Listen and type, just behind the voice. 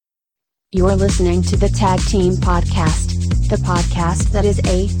You're listening to the Tag Team Podcast, the podcast that is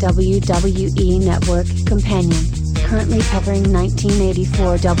a WWE Network companion, currently covering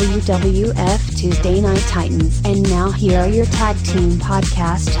 1984 WWF Tuesday Night Titans. And now here are your Tag Team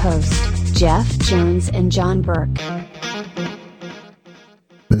Podcast hosts, Jeff Jones and John Burke.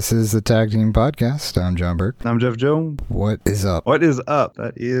 This is the Tag Team Podcast. I'm John Burke. I'm Jeff Jones. What is up? What is up?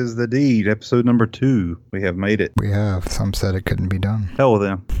 That is the deed. Episode number 2. We have made it. We have. Some said it couldn't be done. Hell with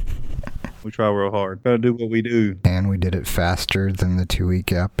them. We try real hard. Gotta do what we do. And we did it faster than the 2-week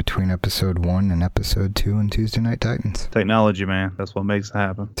gap between episode 1 and episode 2 on Tuesday Night Titans. Technology, man. That's what makes it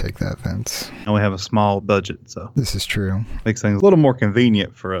happen. Take that, Vince. And we have a small budget, so This is true. makes things a little more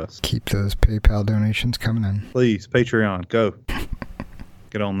convenient for us. Keep those PayPal donations coming in. Please, Patreon, go.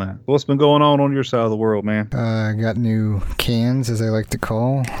 Get on that. What's been going on your side of the world, man? I got new cans, as I like to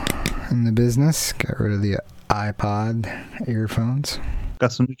call, in the business. Got rid of the iPod earphones.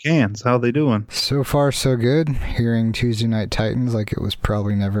 Got some new cans. How they doing? So far, so good. Hearing Tuesday Night Titans like it was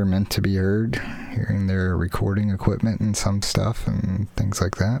probably never meant to be heard. Hearing their recording equipment and some stuff and things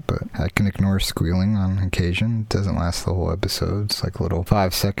like that. But I can ignore squealing on occasion. It doesn't last the whole episode. It's like little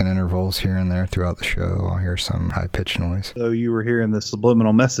 5-second intervals here and there throughout the show. I'll hear some high-pitched noise. So you were hearing the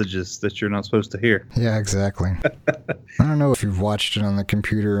subliminal messages that you're not supposed to hear. Yeah, exactly. I don't know if you've watched it on the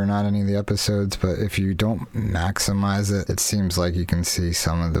computer or not, any of the episodes, but if you don't maximize it, it seems like you can see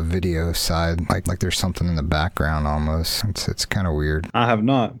some of the video side, like there's something in the background almost. It's kind of weird. I have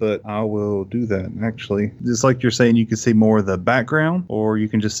not, but I will do that, actually. Just like you're saying, you can see more of the background, or you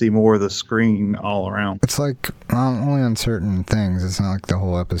can just see more of the screen all around. It's like, only on certain things. It's not like the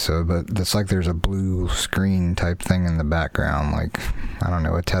whole episode, but it's like there's a blue screen type thing in the background, like, I don't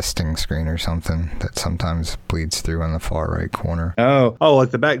know, a testing screen or something that sometimes bleeds through in the far right corner. Oh,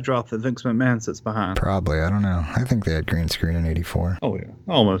 like the backdrop that Vince McMahon sits behind. Probably, I don't know. I think they had green screen in 84. Oh, yeah.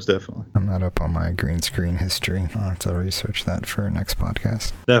 Almost definitely. I'm not up on my green screen history. I'll have to research that for our next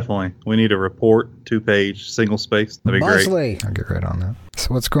podcast. Definitely. We need a report, 2-page, single space. That'd be great. I'll get right on that.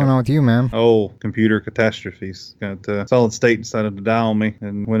 So what's going on with you, man? Oh, computer catastrophes. Got solid state decided to dial me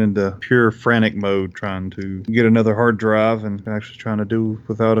and went into pure frantic mode trying to get another hard drive and actually trying to do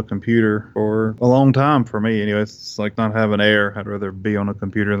without a computer for a long time for me. Anyway, it's like not having air. I'd rather be on a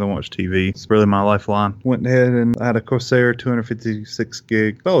computer than watch TV. It's really my lifeline. Went ahead and I had a Corsair 256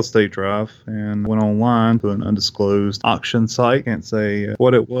 gig solid state drive and went online to an undisclosed auction site. Can't say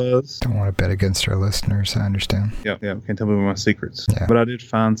what it was. Don't want to bet against our listeners, I understand. Yeah. Can't tell me my secrets. Yeah. But I did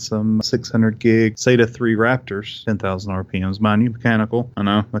find some 600 gig SATA 3 Raptors, 10,000 RPMs. Mind you, mechanical. I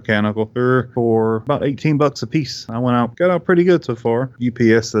know, mechanical. They're for about $18 a piece. I got out pretty good so far.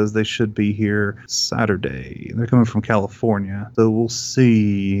 UPS says they should be here Saturday. They're coming from California, so we'll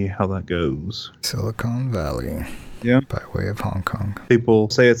see how that goes. Silicon Valley. Yeah. By way of Hong Kong. People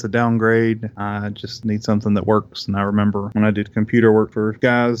say it's a downgrade. I just need something that works. And I remember when I did computer work for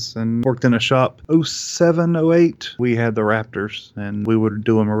guys and worked in a shop, 07, 08, we had the Raptors and we would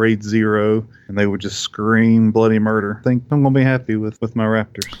do them a RAID 0 and they would just scream bloody murder. I think I'm going to be happy with my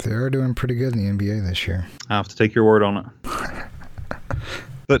Raptors. They are doing pretty good in the NBA this year. I have to take your word on it.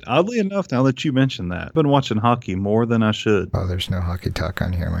 But oddly enough, now that you mentioned that, I've been watching hockey more than I should. Oh, there's no hockey talk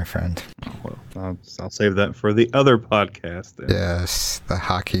on here, my friend. Well, I'll save that for the other podcast then. Yes, the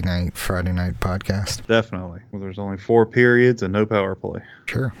Hockey Night, Friday Night podcast. Definitely. Well, there's only 4 periods and no power play.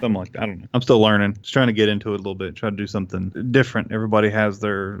 Sure. Something like that. I don't know. I'm still learning. Just trying to get into it a little bit. Try to do something different. Everybody has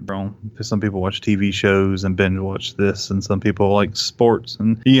their own. Some people watch TV shows and binge watch this, and some people like sports.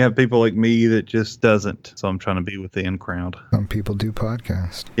 And you have people like me that just doesn't. So I'm trying to be with the in crowd. Some people do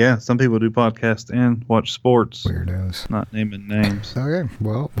podcasts. Yeah, some people do podcasts and watch sports. Weirdos. Not naming names. Okay,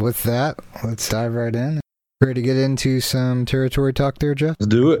 well, with that, let's dive right in. Ready to get into some territory talk there, Jeff? Let's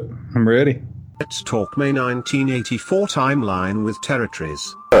do it. I'm ready. Let's talk May 1984 timeline with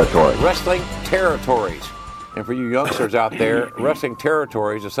territories. Wrestling territories. And for you youngsters out there, wrestling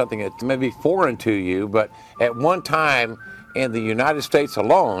territories is something that may be foreign to you, but at one time in the United States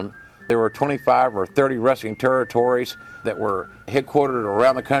alone, there were 25 or 30 wrestling territories that were headquartered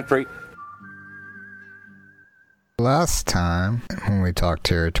around the country. Last time, when we talked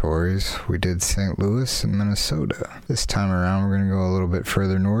territories, we did St. Louis and Minnesota. This time around, we're going to go a little bit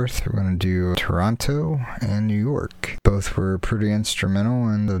further north. We're going to do Toronto and New York. Both were pretty instrumental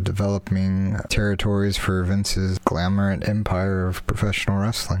in the developing territories for Vince's glamorous empire of professional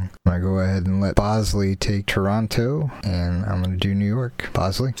wrestling. I'm going to go ahead and let Bosley take Toronto, and I'm going to do New York.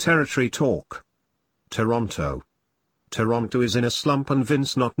 Bosley? Territory talk. Toronto. Toronto is in a slump, and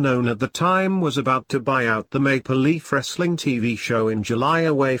Vince, not known at the time, was about to buy out the Maple Leaf Wrestling TV show in July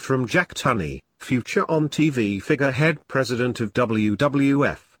away from Jack Tunney, future on TV figurehead president of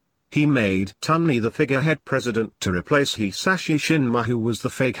WWF. He made Tunney the figurehead president to replace Hisashi Shinma, who was the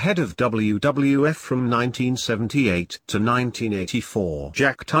fake head of WWF from 1978 to 1984.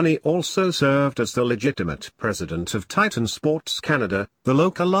 Jack Tunney also served as the legitimate president of Titan Sports Canada, the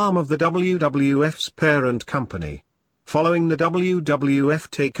local arm of the WWF's parent company. Following the WWF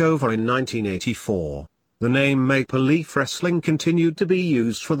takeover in 1984, the name Maple Leaf Wrestling continued to be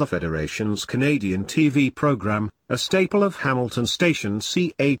used for the Federation's Canadian TV program, a staple of Hamilton station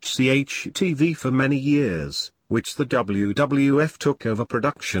CHCH-TV for many years, which the WWF took over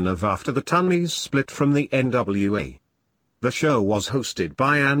production of after the Tunneys split from the NWA. The show was hosted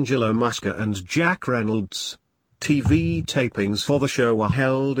by Angelo Musca and Jack Reynolds. TV tapings for the show were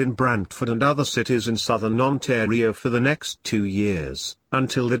held in Brantford and other cities in southern Ontario for the next 2 years,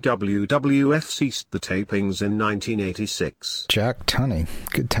 until the WWF ceased the tapings in 1986. Jack Tunney,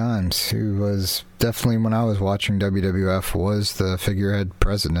 good times. He was definitely, when I was watching WWF, was the figurehead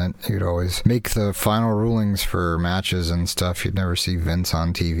president. He'd always make the final rulings for matches and stuff. You'd never see Vince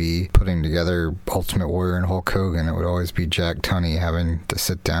on TV putting together Ultimate Warrior and Hulk Hogan. It would always be Jack Tunney having to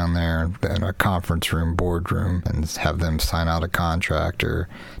sit down there in a conference room, boardroom, and have them sign out a contract or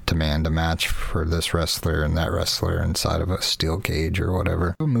demand a match for this wrestler and that wrestler inside of a steel cage or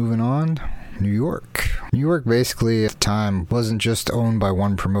whatever. Moving on. New York. New York basically at the time wasn't just owned by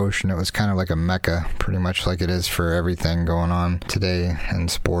one promotion. It was kind of like a mecca, pretty much like it is for everything going on today in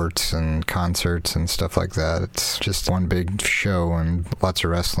sports and concerts and stuff like that. It's just one big show and lots of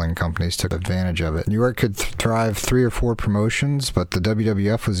wrestling companies took advantage of it. New York could thrive 3 or 4 promotions, but the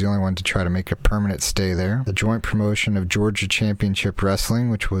WWF was the only one to try to make a permanent stay there. The joint promotion of Georgia Championship Wrestling,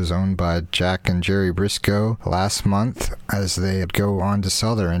 which was owned by Jack and Jerry Briscoe last month, as they go on to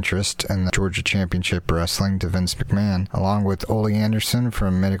sell their interest in the Georgia Championship Wrestling to Vince McMahon, along with Ole Anderson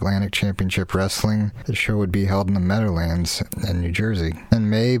from Mid-Atlantic Championship Wrestling. The show would be held in the Meadowlands in New Jersey. In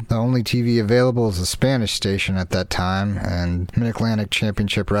May, the only TV available is a Spanish station at that time, and Mid-Atlantic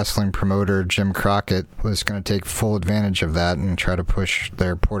Championship Wrestling promoter Jim Crockett was going to take full advantage of that and try to push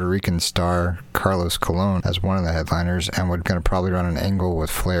their Puerto Rican star Carlos Colon as one of the headliners, and was going to probably run an angle with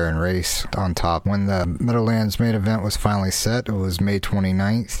Flair and Race on top. When the Meadowlands main event was finally set, it was May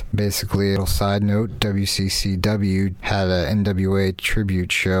 29th. Basically, a side note, WCCW had an NWA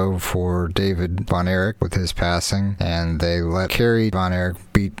tribute show for David Von Erich with his passing, and they let Kerry Von Erich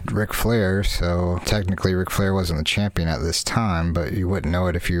beat Ric Flair, so technically Ric Flair wasn't the champion at this time, but you wouldn't know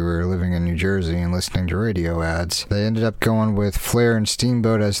it if you were living in New Jersey and listening to radio ads. They ended up going with Flair and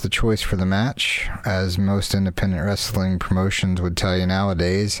Steamboat as the choice for the match, as most independent wrestling promotions would tell you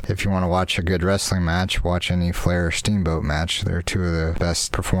nowadays. If you want to watch a good wrestling match, watch any Flair or Steamboat match. They're 2 of the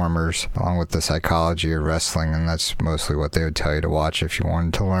best performers, along with the psychology of wrestling, and that's mostly what they would tell you to watch if you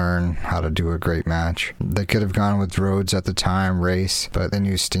wanted to learn how to do a great match. They could have gone with Rhodes at the time, Race, but they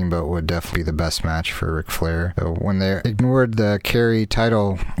knew Steamboat would definitely be the best match for Ric Flair. So when they ignored the Kerry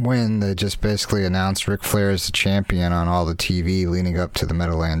title win, they just basically announced Ric Flair as the champion on all the TV leading up to the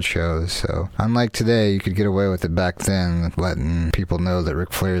Meadowlands shows. So unlike today, you could get away with it back then, letting people know that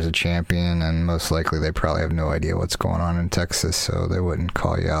Ric Flair is a champion, and most likely they probably have no idea what's going on in Texas, so they wouldn't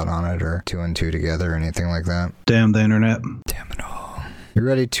call you out on it or 2 and 2 together or anything like that. Damn the internet. Damn it all. You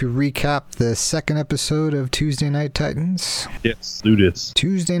ready to recap the second episode of Tuesday Night Titans? Yes, do this.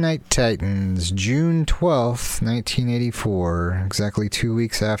 Tuesday Night Titans, June 12th, 1984, exactly 2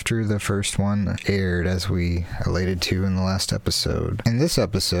 weeks after the first one aired, as we alluded to in the last episode. In this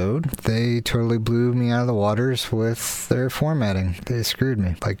episode, they totally blew me out of the waters with their formatting. They screwed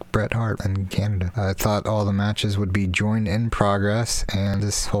me, like Bret Hart in Canada. I thought all the matches would be joined in progress, and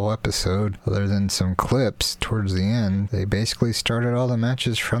this whole episode, other than some clips towards the end, they basically started all the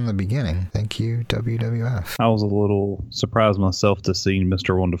matches from the beginning. Thank you, WWF. I was a little surprised myself to see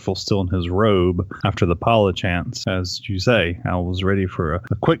Mr. Wonderful still in his robe after the Paula chants. As you say, I was ready for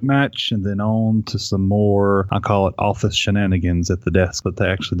a quick match and then on to some more, I call it office shenanigans at the desk, but they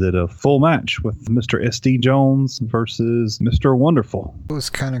actually did a full match with Mr. S.D. Jones versus Mr. Wonderful. It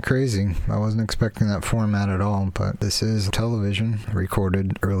was kind of crazy. I wasn't expecting that format at all, but this is television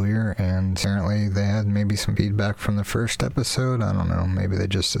recorded earlier, and apparently they had maybe some feedback from the first episode. I don't know. Maybe they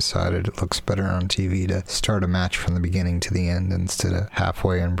just decided it looks better on TV to start a match from the beginning to the end instead of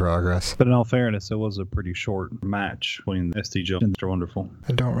halfway in progress. But in all fairness, it was a pretty short match between S.D. Jones and Mr. Wonderful.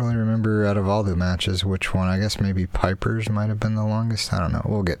 I don't really remember out of all the matches which one. I guess maybe Piper's might have been the longest. I don't know.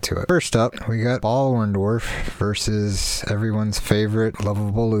 We'll get to it. First up, we got Paul Orndorff versus everyone's favorite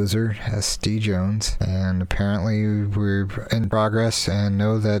lovable loser, S.D. Jones. And apparently we're in progress and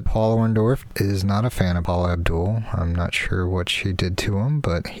know that Paul Orndorff is not a fan of Paula Abdul. I'm not sure what she did to him,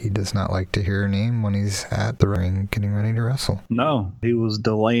 but he does not like to hear a name when he's at the ring getting ready to wrestle. No, he was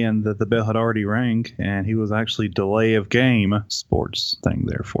delaying that the bell had already rang, and he was actually delay of game sports thing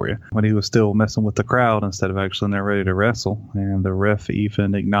there for you. But he was still messing with the crowd instead of actually in there ready to wrestle. And the ref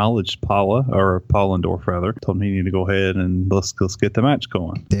even acknowledged Pollendorf rather, told him he needed to go ahead and let's get the match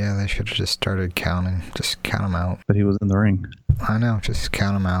going. Yeah, they should have just started counting. Just count him out. But he was in the ring. I know, just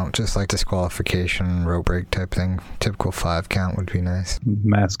count them out. Just like disqualification, rope break type thing. Typical 5 count would be nice.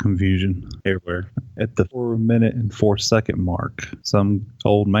 Mass confusion everywhere. At the 4-minute and 4-second mark, some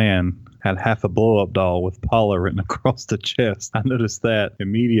old man had half a blow-up doll with Paula written across the chest. I noticed that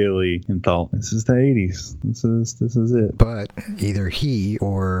immediately and thought, this is the 80s. This is it. But either he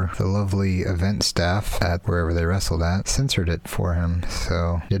or the lovely event staff at wherever they wrestled at censored it for him,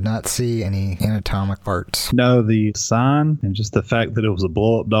 so did not see any anatomic parts. No, the sign and just the fact that it was a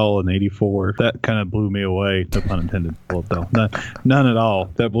blow-up doll in 84, that kind of blew me away. No pun intended, blow-up doll. None at all.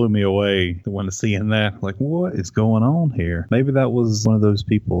 That blew me away when seeing that. Like, what is going on here? Maybe that was one of those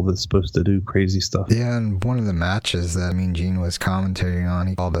people that's supposed to do crazy stuff. Yeah, and one of the matches that Mean Gene was commentating on,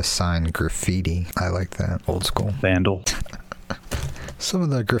 he called a sign graffiti. I like that. Old school. Vandal. Some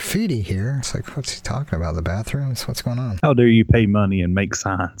of the graffiti here. It's like, what's he talking about? The bathrooms? What's going on? How dare you pay money and make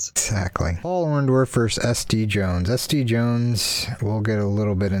signs? Exactly. Paul Orndorff versus SD Jones. SD Jones, we'll get a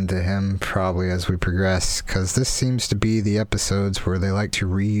little bit into him probably as we progress, because this seems to be the episodes where they like to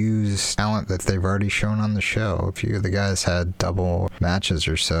reuse talent that they've already shown on the show. A few of the guys had double matches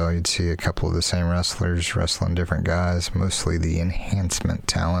or so. You'd see a couple of the same wrestlers wrestling different guys. Mostly the enhancement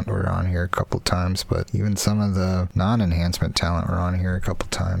talent were on here a couple times, but even some of the non-enhancement talent were on here a couple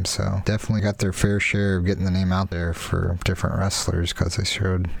times, so definitely got their fair share of getting the name out there for different wrestlers, because they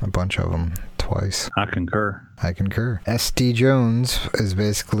showed a bunch of them twice. I concur. SD Jones is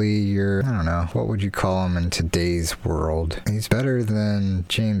basically your, I don't know, what would you call him in today's world? He's better than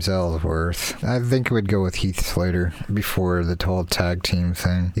James Ellsworth. I think it would go with Heath Slater before the whole tag team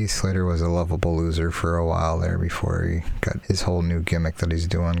thing. Heath Slater was a lovable loser for a while there before he got his whole new gimmick that he's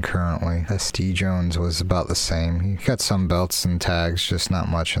doing currently. SD Jones was about the same. He got some belts and tags, just not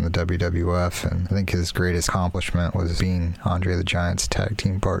much in the WWF, and I think his greatest accomplishment was being Andre the Giant's tag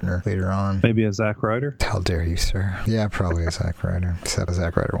team partner later on. Maybe a Zack Ryder? How dare you, sir? Yeah, probably a Zack Ryder. Except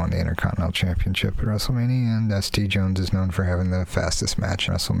Zack Ryder won the Intercontinental Championship at WrestleMania, and SD Jones is known for having the fastest match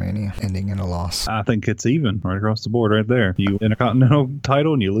in WrestleMania, ending in a loss. I think it's even right across the board right there. You win a Continental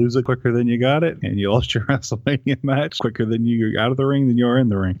title and you lose it quicker than you got it, and you lost your WrestleMania match quicker than you got out of the ring than you are in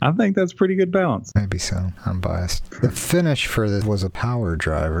the ring. I think that's pretty good balance. Maybe so. I'm biased. The finish for this was a power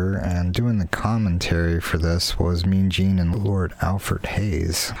driver, and doing the commentary for this was Mean Gene and Lord Alfred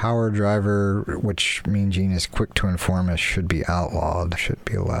Hayes. Power driver, which Mean Gene is quick to inform us should be outlawed, should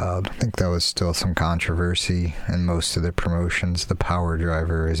be allowed. I think that was still some controversy in most of the promotions. The power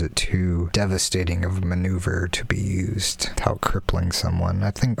driver, is it too devastating of a maneuver to be used without crippling someone?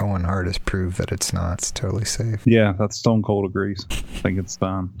 I think Owen Hart has proved that it's not. It's totally safe. Yeah, that's Stone Cold agrees. I think it's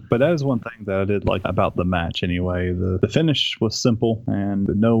fine. But that is one thing that I did like about the match anyway. The finish was simple, and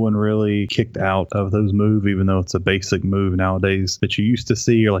no one really kicked out of those moves, even though it's a basic move nowadays that you used to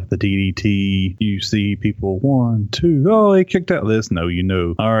see, or like the DDT. You see people 1, 2, oh, he kicked out this. No, you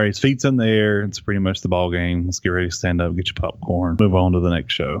know. All right, his feet's in the air. It's pretty much the ball game. Let's get ready to stand up, get your popcorn, move on to the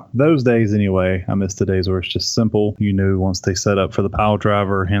next show. Those days anyway. I miss the days where it's just simple. You knew once they set up for the power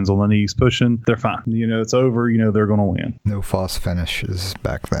driver, hands on the knees pushing, they're fine. You know it's over. You know they're going to win. No false finishes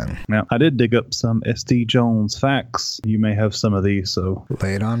back then. Now, I did dig up some SD Jones facts. You may have some of these, so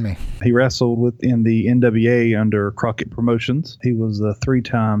lay it on me. He wrestled within the NWA under Crockett Promotions. He was a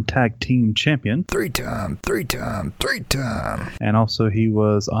 3-time tag team champion. 3-time. And also he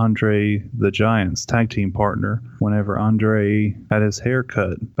was Andre the Giant's tag team partner whenever Andre had his hair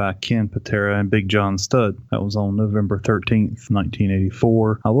cut by Ken Patera and Big John Studd. That was on November 13th,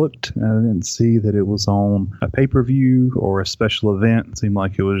 1984. I looked and I didn't see that it was on a pay-per-view or a special event. It seemed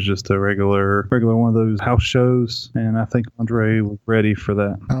like it was just a regular one of those house shows, and I think Andre was ready for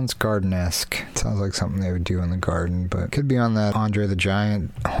that. Sounds garden-esque. Sounds like something they would do in the garden, but could be on that Andre the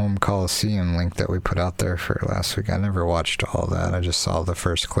Giant Home Coliseum link that we put out there for last week. I never watched all that. I just saw the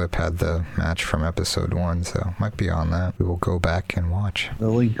first clip had the match from episode 1, so might be on that. We will go back and watch. The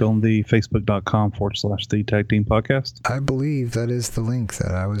link on the facebook.com/the Tag Team Podcast. I believe that is the link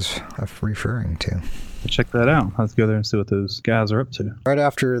that I was referring to. check that out. Let's go there and see what those guys are up to. Right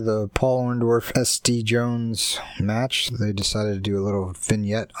after the Paul Orndorff SD Jones match, they decided to do a little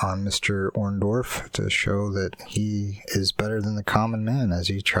vignette on Mr. Orndorff to show that he is better than the common man as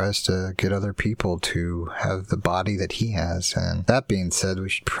he tries to get other people to have the body that he has. And that being said, we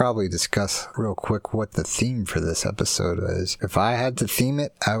should probably discuss real quick what the theme for this episode is. If I had to theme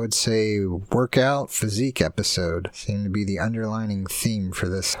it, I would say workout physique episode seemed to be the underlining theme for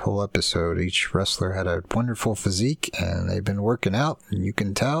this whole episode. Each wrestler had a wonderful physique and they've been working out, and you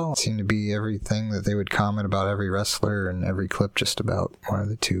can tell it seemed to be everything that they would comment about every wrestler, and every clip just about one of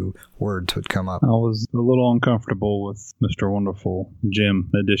the two words would come up. I was a little uncomfortable with Mr. Wonderful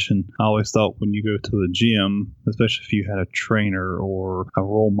gym edition. I always thought when you go to a gym, especially if you had a trainer or a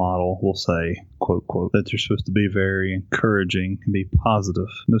role model, we'll say, quote, quote, that you're supposed to be very encouraging and be positive.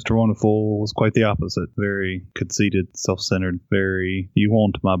 Mr. Wonderful was quite the opposite. Very conceited, self-centered, very, you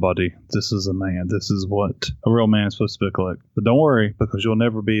want my body. This is a man. This is what a real man is supposed to look like. But don't worry, because you'll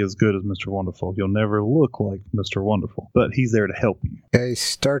never be as good as Mr. Wonderful. You'll never look like Mr. Wonderful. But he's there to help you. Yeah, he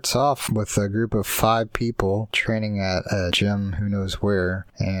starts off with a group of 5 people training at a gym who knows where,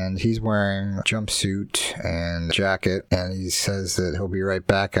 and he's wearing a jumpsuit and jacket, and he says that he'll be right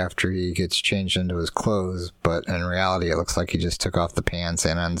back after he gets changed into his clothes, but in reality it looks like he just took off the pants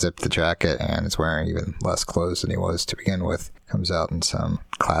and unzipped the jacket and is wearing even less clothes than he was to begin with. Comes out in some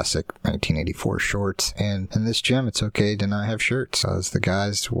classic 1984 shorts, and in this gym it's okay to not have shirts, as the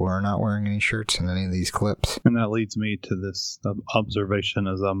guys were not wearing any shirts in any of these clips. And that leads me to this observation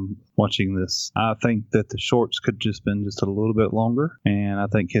as I'm watching this. I think that the shorts could just been just a little bit longer, and I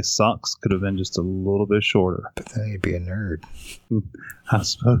think his socks could have been just a little bit shorter. But then he'd be a nerd. I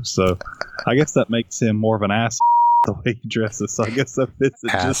suppose so. I guess that makes him more of an ass the way he dresses, so I guess that fits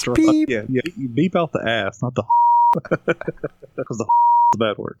it Ass just right. beep. Yeah, you beep out the ass, not the because the is a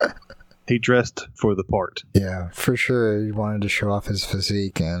bad word. He dressed for the part. Yeah, for sure. He wanted to show off his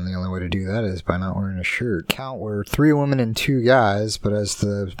physique, and the only way to do that is by not wearing a shirt. Count were 3 women and 2 guys, but as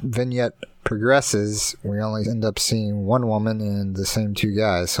the vignette progresses, we only end up seeing 1 woman and the same 2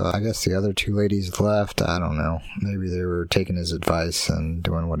 guys. So I guess the other 2 ladies left. I don't know. Maybe they were taking his advice and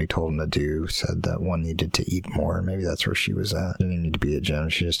doing what he told them to do. Said that one needed to eat more. Maybe that's where she was at. She didn't need to be a gym.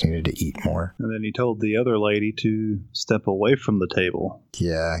 She just needed to eat more. And then he told the other lady to step away from the table.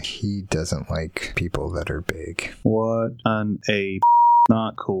 Yeah, he doesn't like people that are big. What an a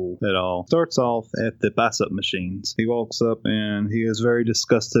not cool at all. Starts off at the bicep machines. He walks up and he is very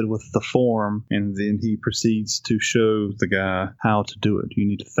disgusted with the form, and then he proceeds to show the guy how to do it. You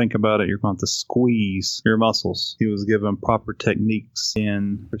need to think about it. You're going to squeeze your muscles. He was given proper techniques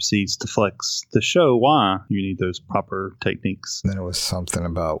and proceeds to flex to show why you need those proper techniques. Then it was something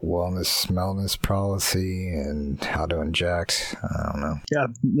about wellness policy and how to inject. I don't know. Yeah,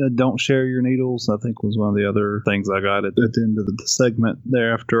 don't share your needles, I think, was one of the other things I got at the end of the segment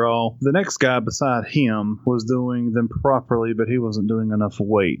there. After all, the next guy beside him was doing them properly, but he wasn't doing enough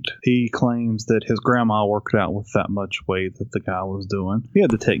weight. He claims that his grandma worked out with that much weight that the guy was doing. He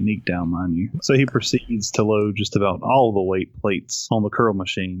had the technique down, mind you. So he proceeds to load just about all the weight plates on the curl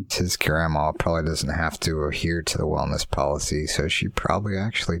machine. His grandma probably doesn't have to adhere to the wellness policy, so she probably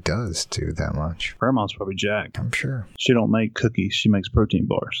actually does do that much. Grandma's probably jacked. I'm sure. She don't make cookies. She makes protein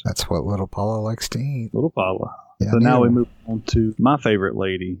bars. That's what little Paula likes to eat. Little Paula. Yeah, So now we move on to my favorite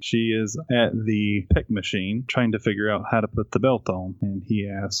lady. She is at the pec machine trying to figure out how to put the belt on. And he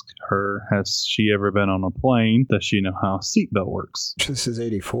asked her, has she ever been on a plane? Does she know how a seatbelt works? This is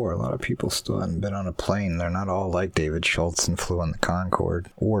 84. A lot of people still haven't been on a plane. They're not all like David Schultz and flew on the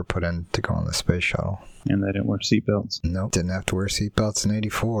Concorde or put in to go on the space shuttle. And they didn't wear seatbelts. Nope, didn't have to wear seatbelts in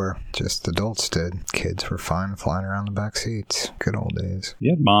 84. Just adults did. Kids were fine flying around the back seats. Good old days.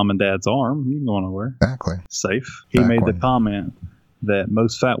 You had mom and dad's arm. You can go anywhere. Exactly. Safe. He Back made the when- comment that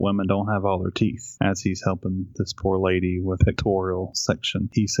most fat women don't have all their teeth as he's helping this poor lady with pectoral section.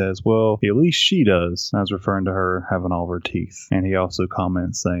 He says, well, at least she does, as referring to her having all of her teeth. And he also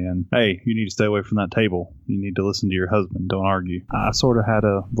comments saying, hey, you need to stay away from that table. You need to listen to your husband. Don't argue. I sort of had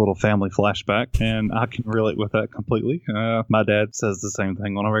a little family flashback, and I can relate with that completely. My dad says the same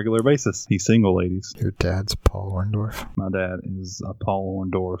thing on a regular basis. He's single, ladies. Your dad's Paul Orndorff. My dad is a Paul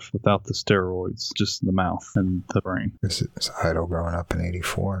Orndorff without the steroids, just the mouth and the brain. This is his idol growing up in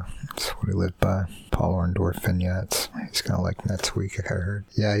 84. That's what he lived by. Paul Orndorff vignettes. He's gonna like next week, I heard.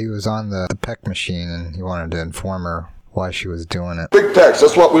 Yeah, he was on the pec machine and he wanted to inform her why she was doing it. Big techs,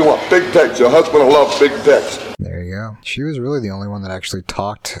 that's what we want. Big techs. Your husband will love big techs. There you go. She was really the only one that actually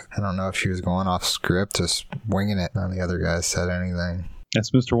talked. I don't know if she was going off script, just winging it. None of the other guys said anything.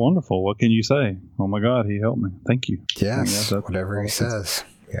 That's Mr. Wonderful. What can you say? Oh my God, he helped me. Thank you. Yes, Yeah, whatever he says.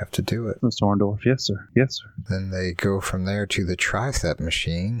 You have to do it. Mr. Orndorff, yes, sir. Yes, sir. Then they go from there to the tricep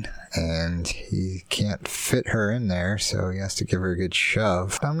machine, and he can't fit her in there, so he has to give her a good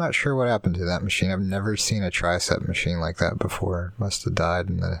shove. I'm not sure what happened to that machine. I've never seen a tricep machine like that before. It must have died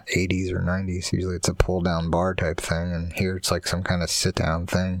in the 80s or 90s. Usually it's a pull-down bar type thing, and here it's like some kind of sit-down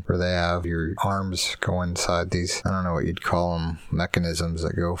thing where they have your arms go inside these, I don't know what you'd call them, mechanisms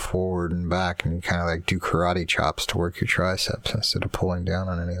that go forward and back, and you kind of like do karate chops to work your triceps instead of pulling down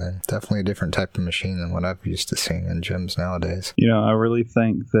on anything. Definitely a different type of machine than what I've used to seeing in gyms nowadays. You know, I really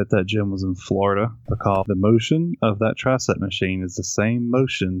think that gym was in Florida because the motion of that tricep machine is the same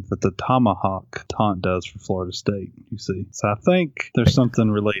motion that the tomahawk taunt does for Florida State, you see. So I think there's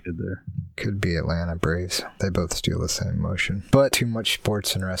something related there. Could be Atlanta Braves. They both steal the same motion. But too much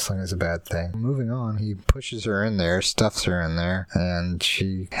sports and wrestling is a bad thing. Moving on, he pushes her in there, stuffs her in there, and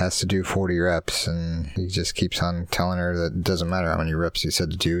she has to do 40 reps, and he just keeps on telling her that it doesn't matter how many reps he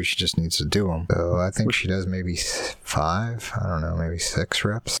said to do, she just needs to do them. So I think she does maybe 5, I don't know, maybe 6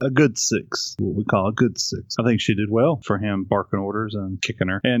 reps. A good 6, what we call a good 6. I think she did well for him barking orders and kicking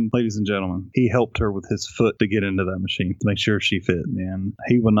her. And ladies and gentlemen, he helped her with his foot to get into that machine to make sure she fit, and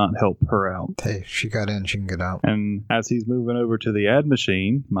he would not help her out. Hey, she got in, she can get out. And as he's moving over to the ad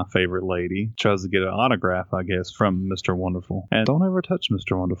machine, my favorite lady tries to get an autograph, I guess, from Mr. Wonderful. And don't ever touch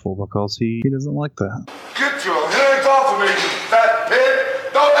Mr. Wonderful because he doesn't like that. Get your hands off of me, you fat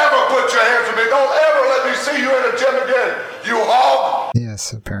pig! Don't ever put your hands on me! Don't ever let me see you in a gym again, you hog!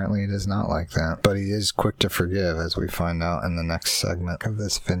 Yes, apparently he does not like that. But he is quick to forgive, as we find out in the next segment of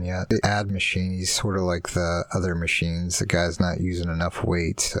this vignette. The ad machine, he's sort of like the other machines. The guy's not using enough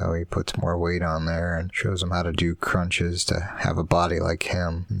weight, so he puts more weight on there and shows him how to do crunches to have a body like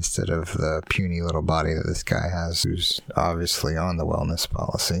him instead of the puny little body that this guy has, who's obviously on the wellness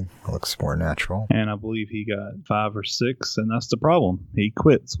policy. Looks more natural. And I believe he got 5 or 6, and that's the problem. He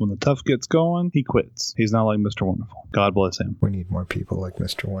quits. When the tough gets going, he quits. He's not like Mr. Wonderful. God bless him. We need more people like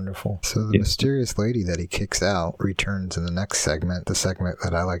Mr. Wonderful. So the mysterious lady that he kicks out returns in the next segment, the segment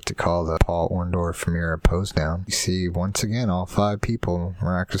that I like to call the Paul Orndorff mirror pose down. You see, once again, all 5 people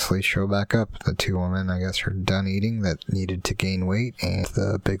miraculously show back up. The 2 women, I guess, are done eating that needed to gain weight, and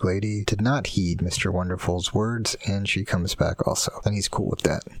the big lady did not heed Mr. Wonderful's words, and she comes back also. And he's cool with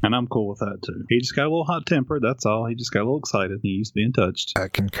that. And I'm cool with that, too. He just got a little hot-tempered, that's all. He just got a little excited. He used being touched. I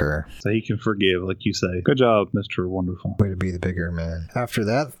concur. So he can forgive, like you say. Good job, Mr. Wonderful. Way to be the bigger man. After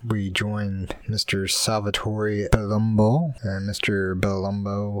that, we join Mr. Salvatore Belumbo, and Mr.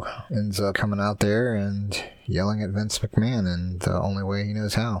 Belumbo ends up coming out there and yelling at Vince McMahon in the only way he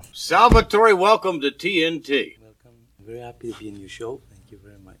knows how. Salvatore, welcome to TNT. Welcome. I'm very happy to be in your show. Thank you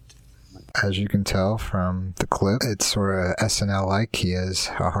very much. As you can tell from the clip, it's sort of SNL-like. He has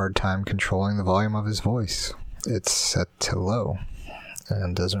a hard time controlling the volume of his voice. It's set to low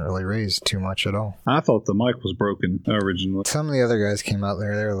and doesn't really raise too much at all. I thought the mic was broken originally. Some of the other guys came out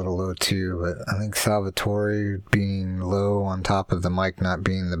there, they're a little low too, but I think Salvatore being low on top of the mic not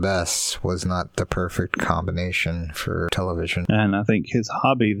being the best was not the perfect combination for television. And I think his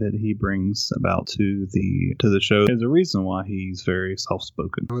hobby that he brings about to the show is a reason why he's very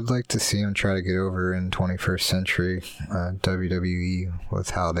soft-spoken. I would like to see him try to get over in 21st century WWE with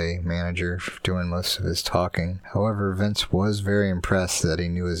how they manage her doing most of his talking. However, Vince was very impressed that he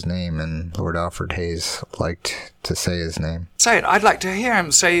knew his name, and Lord Alfred Hayes liked to say his name. Say it. I'd like to hear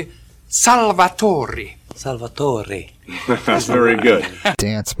him say Salvatore. Salvatore. That's very good.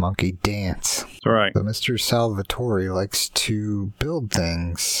 Dance, monkey, dance. All right. But Mr. Salvatore likes to build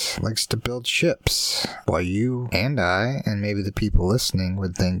things, likes to build ships. While you and I, and maybe the people listening,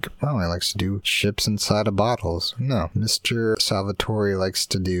 would think, oh, he likes to do ships inside of bottles. No, Mr. Salvatore likes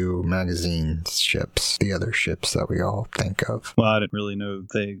to do magazine ships, the other ships that we all think of. Well, I didn't really know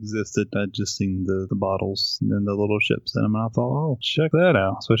they existed. I'd just seen the bottles and then the little ships in them, and I thought, oh, check that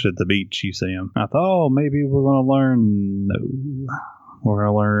out. Especially at the beach, you see them. I thought, oh, maybe we're going to learn. No. We're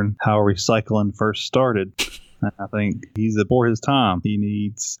going to learn how recycling first started. I think he's before his time. He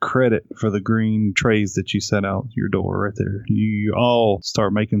needs credit for the green trays that you set out your door right there. You all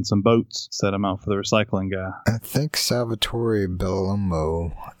start making some boats, set them out for the recycling guy. I think Salvatore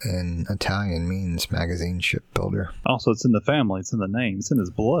Bellomo in Italian means magazine shipbuilder. Also, it's in the family. It's in the name. It's in his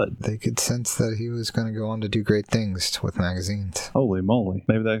blood. They could sense that he was going to go on to do great things with magazines. Holy moly.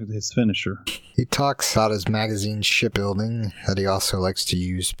 Maybe that's his finisher. He talks about his magazine shipbuilding, that he also likes to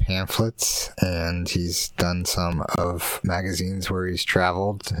use pamphlets, and he's done some of magazines where he's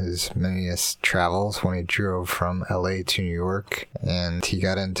traveled, his manyest travels when he drove from LA to New York, and he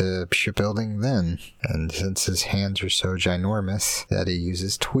got into shipbuilding then. And since his hands are so ginormous that he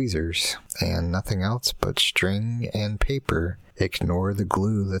uses tweezers and nothing else but string and paper Ignore the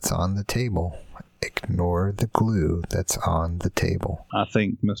glue that's on the table. Ignore the glue that's on the table. I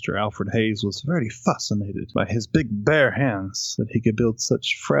think Mr. Alfred Hayes was very fascinated by his big bare hands that he could build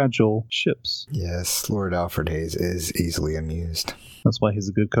such fragile ships. Yes, Lord Alfred Hayes is easily amused. That's why he's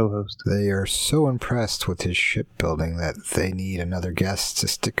a good co-host. They are so impressed with his shipbuilding that they need another guest to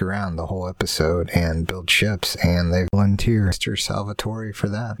stick around the whole episode and build ships, and they volunteer Mr. Salvatore for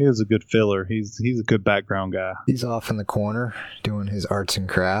that. He is a good filler. He's a good background guy. He's off in the corner doing his arts and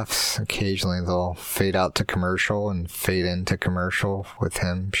crafts. Occasionally they'll fade out to commercial and fade into commercial with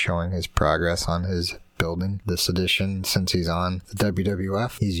him showing his progress on his building. This edition, since he's on the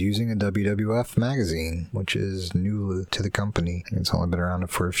WWF, he's using a WWF magazine, which is new to the company. It's only been around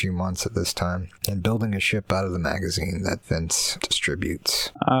for a few months at this time, and building a ship out of the magazine that Vince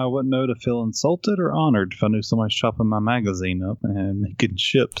distributes. I wouldn't know to feel insulted or honored if I knew somebody's chopping my magazine up and making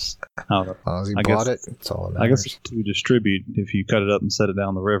ships out of it. As long as he bought it, it's all that matters. I guess to distribute, if you cut it up and set it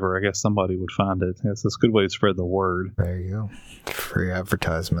down the river, I guess somebody would find it. It's a good way to spread the word. There you go. Free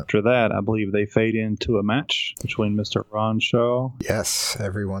advertisement. After that, I believe they fade into a match between Mr. Ron Shaw. Yes,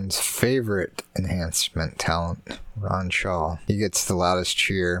 everyone's favorite enhancement talent, Ron Shaw. He gets the loudest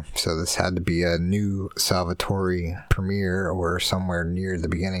cheer, so this had to be a new Salvatore premiere or somewhere near the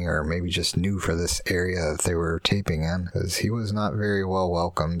beginning, or maybe just new for this area that they were taping in, because he was not very well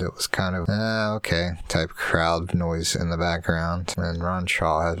welcomed. It was kind of, okay, type crowd noise in the background, and Ron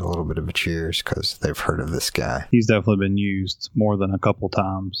Shaw had a little bit of a cheers because they've heard of this guy. He's definitely been used more than a couple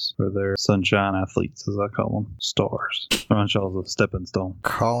times for their sunshine athletes, as I call them, stars. Ron Shaw's a stepping stone.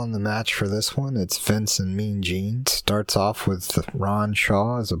 Calling the match for this one, it's Vince and Mean Gene. Starts off with Ron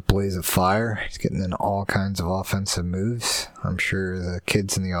Shaw as a blaze of fire. He's getting in all kinds of offensive moves. I'm sure the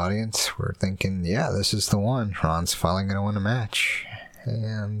kids in the audience were thinking, yeah, this is the one. Ron's finally going to win a match.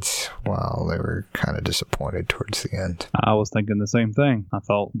 And, well, they were kind of disappointed towards the end. I was thinking the same thing. I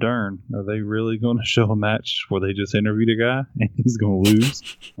thought, darn, are they really going to show a match where they just interviewed a guy and he's going to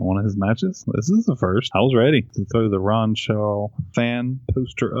lose one of his matches? This is the first. I was ready to throw the Ron Shaw fan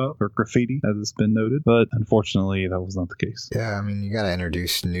poster up, or graffiti, as it's been noted, but unfortunately, that was not the case. Yeah, I mean, you got to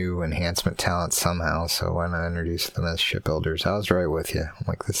introduce new enhancement talent somehow, so why not introduce them as shipbuilders? I was right with you. I'm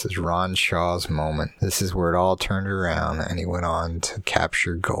like, this is Ron Shaw's moment. This is where it all turned around, and he went on to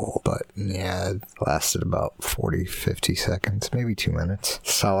capture gold, but yeah, it lasted about 40-50 seconds, maybe 2 minutes.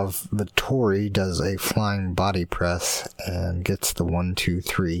 Salvatore does a flying body press and gets the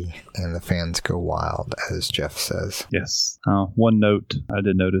 1-2-3, and the fans go wild, as Jeff says. Yes. One note, I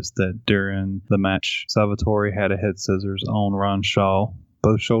did notice that during the match, Salvatore had a head scissors on Ron Shaw.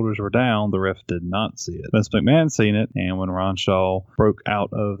 Both shoulders were down. The ref did not see it. Vince McMahon seen it, and when Ron Shaw broke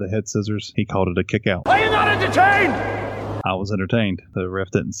out of the head scissors, he called it a kick out. Are you not entertained? I was entertained. The ref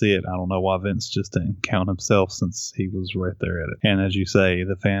didn't see it. I don't know why Vince just didn't count himself, since he was right there at it. And as you say,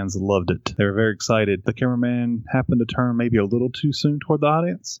 the fans loved it. They were very excited. The cameraman happened to turn maybe a little too soon toward the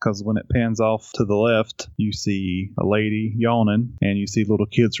audience, because when it pans off to the left, you see a lady yawning, and you see little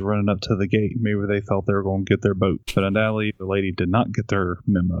kids running up to the gate. Maybe they thought they were going to get their boat. But undoubtedly, the lady did not get their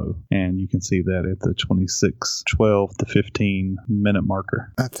memo. And you can see that at the 26-12 to 15 minute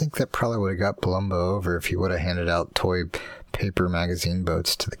marker. I think that probably would have got Palumbo over if he would have handed out toy paper magazine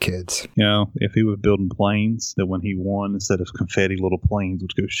boats to the kids. You know, if he was building planes, that when he won, instead of confetti, little planes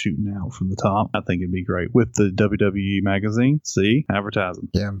would go shooting out from the top, I think it'd be great. With the WWE magazine, see, advertising.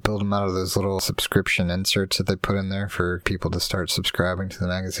 Yeah, build them out of those little subscription inserts that they put in there for people to start subscribing to the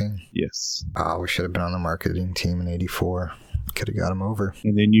magazine. Yes. We should have been on the marketing team in '84. Could have got him over.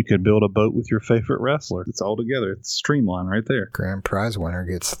 And then you could build a boat with your favorite wrestler. It's all together. It's streamlined right there. Grand prize winner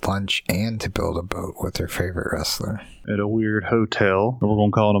gets lunch and to build a boat with their favorite wrestler. At a weird hotel. We're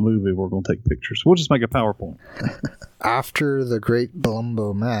going to call it a movie. We're going to take pictures. We'll just make a PowerPoint. After the Great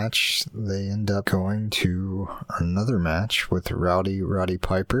Palumbo match, they end up going to another match with Roddy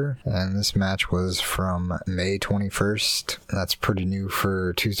Piper. And this match was from May 21st. That's pretty new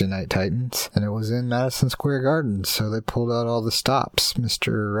for Tuesday Night Titans. And it was in Madison Square Garden, so they pulled out all the stops.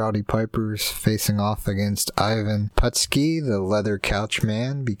 Mr. Roddy Piper's facing off against Ivan Putski, the leather couch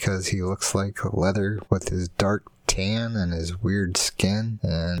man, because he looks like leather with his dark tan and his weird skin,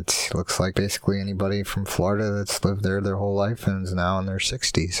 and looks like basically anybody from Florida that's lived there their whole life and is now in their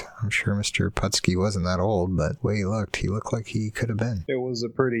 60s. I'm sure Mr. Putski wasn't that old, but the way he looked like he could have been. It was a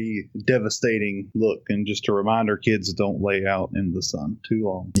pretty devastating look, and just a reminder, kids don't lay out in the sun too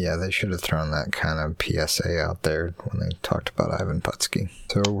long. Yeah, they should have thrown that kind of PSA out there when they talked about Ivan Putski.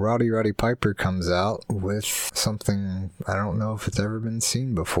 So Roddy Piper comes out with something I don't know if it's ever been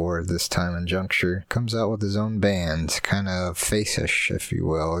seen before this time in juncture. Comes out with his own band, kind of face-ish, if you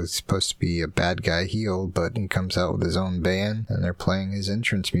will. He's supposed to be a bad guy heel, but he comes out with his own band, and they're playing his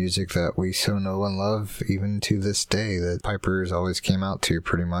entrance music that we so know and love even to this day, that Piper's always came out to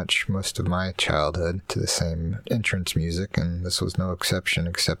pretty much most of my childhood, to the same entrance music, and this was no exception,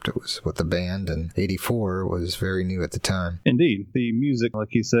 except it was with the band, and 84 was very new at the time. Indeed. The music, like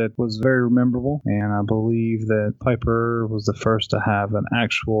he said, was very memorable, and I believe that Piper was the first to have an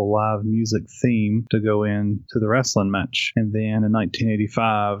actual live music theme to go into the wrestling match. And then in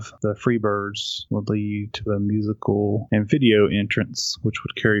 1985, the Freebirds would lead to a musical and video entrance, which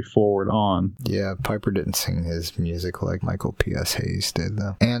would carry forward on. Yeah, Piper didn't sing his music like Michael P.S. Hayes did,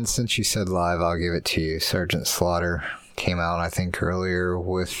 though. And since you said live, I'll give it to you. Sergeant Slaughter came out, I think, earlier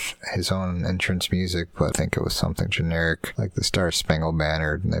with his own entrance music, but I think it was something generic, like the Star Spangled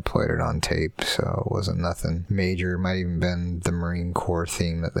Banner, and they played it on tape, so it wasn't nothing major. It might even been the Marine Corps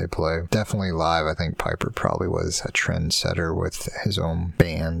theme that they play. Definitely live, I think Piper probably was a trendsetter with his own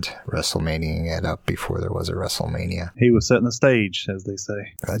band, WrestleManiaing it up before there was a WrestleMania. He was setting the stage, as they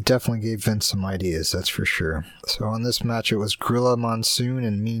say. That definitely gave Vince some ideas, that's for sure. So on this match, it was Gorilla Monsoon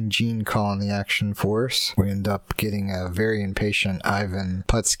and Mean Gene calling the action for us. We end up getting a very impatient Ivan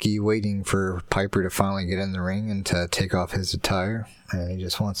Putski waiting for Piper to finally get in the ring and to take off his attire. And he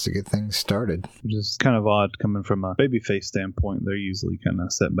just wants to get things started. Which is kind of odd coming from a babyface standpoint. They're usually kind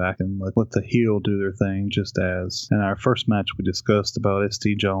of set back and let the heel do their thing, just as in our first match we discussed about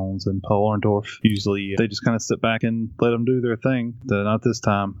S.T. Jones and Paul Orndorff. Usually they just kind of sit back and let them do their thing. Not this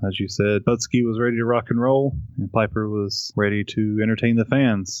time, as you said. Putski was ready to rock and roll, and Piper was ready to entertain the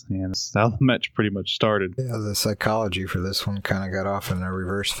fans. And that's how the match pretty much started. Yeah, the psychology for this one kind of got off in a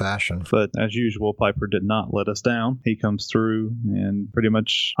reverse fashion. But as usual, Piper did not let us down. He comes through, and pretty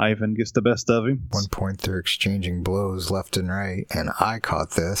much Ivan gets the best of him. One point they're exchanging blows left and right, and I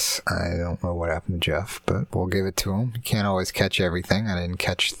caught this. I don't know what happened to Jeff, but we'll give it to him. You can't always catch everything. I didn't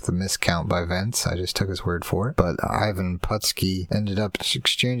catch the miscount by Vince. I just took his word for it. But Ivan Putski ended up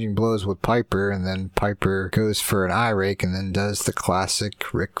exchanging blows with Piper, and then Piper goes for an eye rake and then does the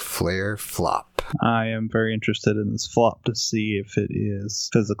classic Ric Flair flop. I am very interested in this flop to see if it is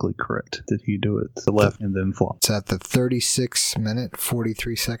physically correct. Did he do it to the left and then flop? It's at the 36-minute,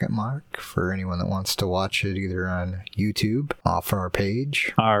 43-second mark for anyone that wants to watch it either on YouTube, off our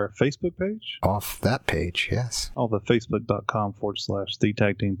page. Our Facebook page? Off that page, yes. Oh, the facebook.com/The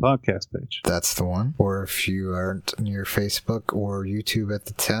Tag Team Podcast page. That's the one. Or if you aren't near Facebook or YouTube at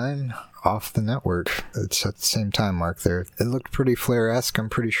the time, off the network. It's at the same time mark there. It looked pretty Flair-esque. I'm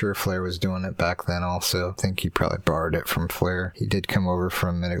pretty sure Flair was doing it back then also. I think he probably borrowed it from Flair. He did come over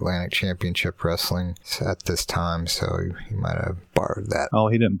from Mid-Atlantic Championship Wrestling at this time, so he might have borrowed that. Oh,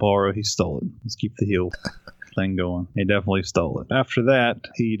 he didn't borrow, he stole it. Let's keep the heel thing going. He definitely stole it. After that,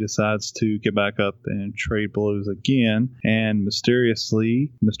 he decides to get back up and trade blows again, and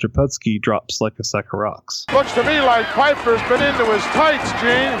mysteriously, Mr. Putski drops like a sack of rocks. Looks to me like Piper's been into his tights,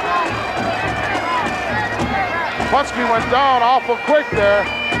 Gene. Putski went down awful quick there.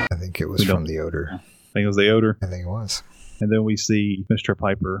 I think it was from the odor. I think it was the odor. I think it was. And then we see Mr.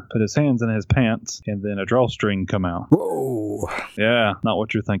 Piper put his hands in his pants, and then a drawstring come out. Whoa! Yeah, not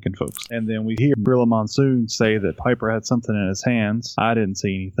what you're thinking, folks. And then we hear Gorilla Monsoon say that Piper had something in his hands. I didn't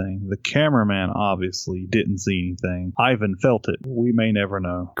see anything. The cameraman obviously didn't see anything. Ivan felt it. We may never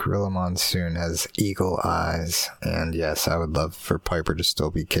know. Gorilla Monsoon has eagle eyes. And yes, I would love for Piper to still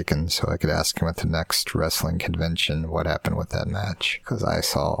be kicking so I could ask him at the next wrestling convention what happened with that match. Because I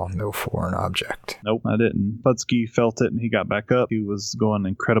saw no foreign object. Nope, I didn't. Putski felt it and he got back up. He was going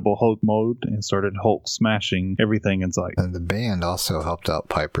Incredible Hulk mode and started Hulk smashing everything in sight. And the band also helped out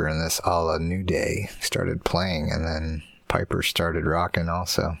Piper in this a la New Day. Started playing, and then Piper started rocking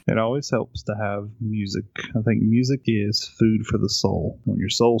also. It always helps to have music. I think music is food for the soul. When your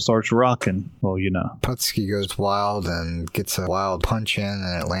soul starts rocking, well, you know. Putski goes wild and gets a wild punch in,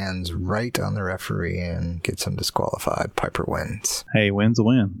 and it lands right on the referee and gets him disqualified. Piper wins. Hey, win's a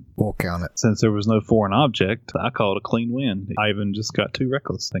win. We'll count it. Since there was no foreign object, I call it a clean win. Ivan just got too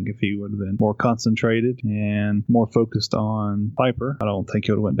reckless. I think if he would have been more concentrated and more focused on Piper, I don't think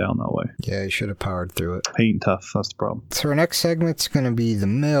he would have went down that way. Yeah, he should have powered through it. He ain't tough. That's the problem. So our next segment's going to be the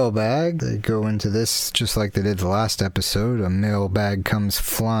mailbag. They go into this just like they did the last episode. A mailbag comes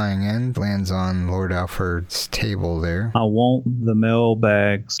flying in, lands on Lord Alfred's table there. I want the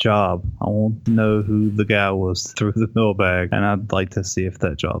mailbag's job. I want to know who the guy was through the mailbag, and I'd like to see if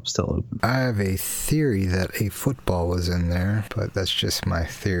that job's still open. I have a theory that a football was in there, but that's just my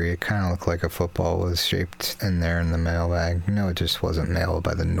theory. It kind of looked like a football was shaped in there in the mailbag. No, it just wasn't mailed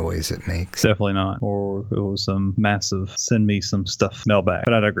by the noise it makes. Definitely not. Or it was some massive send me some stuff mailbag.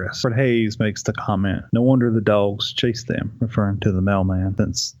 But I digress. Fred Hayes makes the comment, no wonder the dogs chased them, referring to the mailman.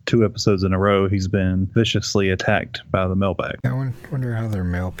 Since 2 episodes in a row, he's been viciously attacked by the mailbag. I wonder how their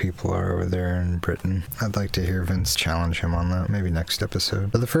mail people are over there in Britain. I'd like to hear Vince challenge him on that, maybe next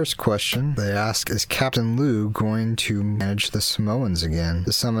episode. But the first question they ask, is Captain Lou going to manage the Samoans again?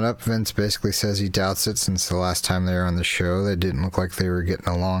 To sum it up, Vince basically says he doubts it since the last time they were on the show, they didn't look like they were getting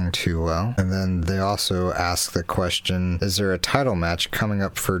along too well. And then they also ask the question, is there a title match coming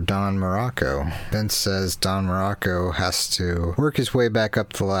up for Don Morocco? Vince says Don Morocco has to work his way back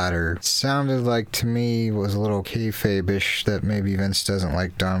up the ladder. Sounded like to me was a little kayfabe-ish that maybe Vince doesn't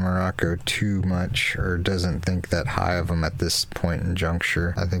like Don Morocco too much or doesn't think that high of him at this point in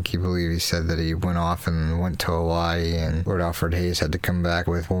juncture. I think he said that he went off and went to Hawaii and Lord Alfred Hayes had to come back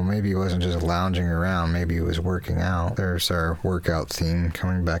with, well, maybe he wasn't just lounging around, maybe he was working out. There's our workout theme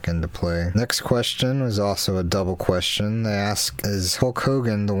coming back into play. Next question was also a double question. They ask, is Hulk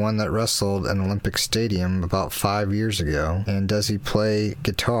Hogan the one that wrestled in Olympic Stadium about 5 years ago? And does he play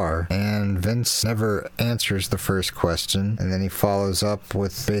guitar? And Vince never answers the first question, and then he follows up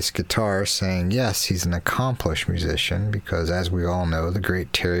with bass guitar saying, yes, he's an accomplished musician, because as we all know, the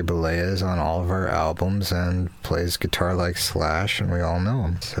great Terry Bollea is on all of our albums and plays guitar like Slash, and we all know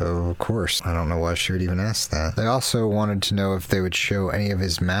him. So, of course, I don't know why she would even ask that. They also wanted to know if they would show any of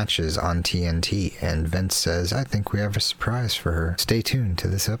his matches on TNT, and Vince says, I think we have a surprise for her. Stay tuned to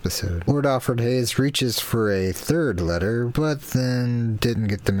this episode. Lord Alfred Hayes reaches for a third letter, but then didn't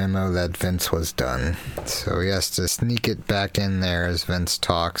get the memo that Vince was done. So he has to sneak it back in there as Vince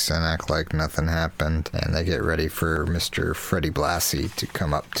talks and act like nothing happened, and they get ready for Mr. Freddie Blassie to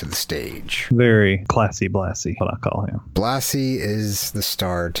come up to the stage. Very classy Blassie, what I call him. Blassie is the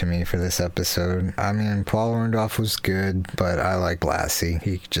star to me for this episode. I mean, Paul Orndorff was good, but I like Blassie.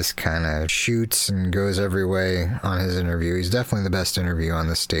 He just kind of shoots and goes every way on his interview. He's definitely the best interview on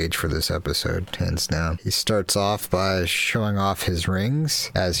the stage for this episode, hands down. He starts off by showing off his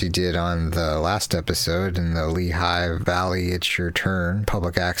rings, as he did on the last episode in the Lehigh Valley It's Your Turn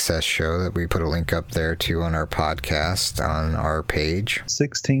public access show that we put a link up there to on our podcast on our page.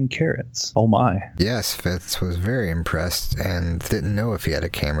 16 carats. Oh my. Yes, Fitz was very impressed and didn't know if he had a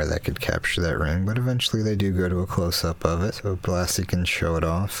camera that could capture that ring, but eventually they do go to a close-up of it, so Blassie can show it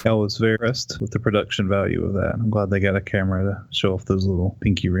off. I was very impressed with the production value of that. I'm glad they got a camera to show off those little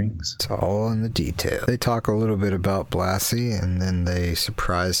pinky rings. It's all in the detail. They talk a little bit about Blassie, and then they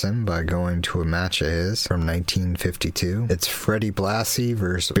surprise him by going to a match of his from 1952. It's Freddie Blassie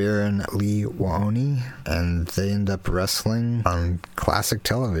versus Baron Lee Waoni, and they end up wrestling on classic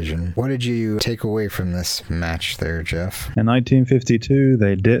television. What did you take away from this match there, Jeff? In 1952,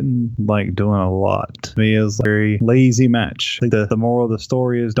 they didn't like doing a lot. To me, it was a very lazy match. I think the moral of the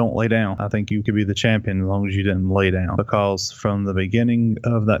story is don't lay down. I think you could be the champion as long as you didn't lay down, because from the beginning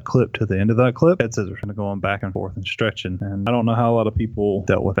of that clip to the end of that clip, head scissors kind of going back and forth and stretching, and I don't know how a lot of people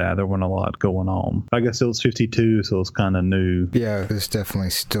dealt with that. There wasn't a lot going on. I guess it was 52, so it was kind of new. Yeah, it was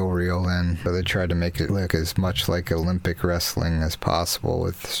definitely still real then, but they tried to make it look as much like Olympic wrestling as possible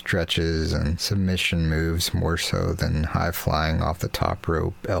with stretches and submission moves more so than high flying off the top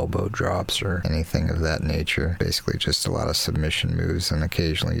rope, elbow drops, or anything of that nature. Basically just a lot of submission moves, and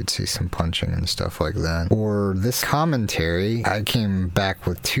occasionally you'd see some punching and stuff like that. For this commentary, I came back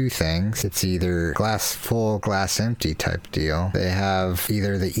with two things. It's either glass full, glass empty type deal. They have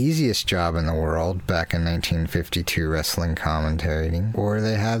either the easiest job in the world back in 1952 wrestling commentating, or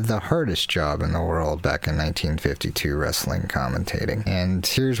they had the hardest job in the world back in 1952 wrestling commentating. And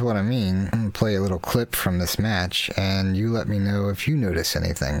here's what I mean. I'm gonna play a little clip from this match, and you let me know if you notice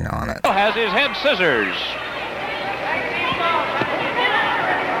anything on it. Has his head scissors.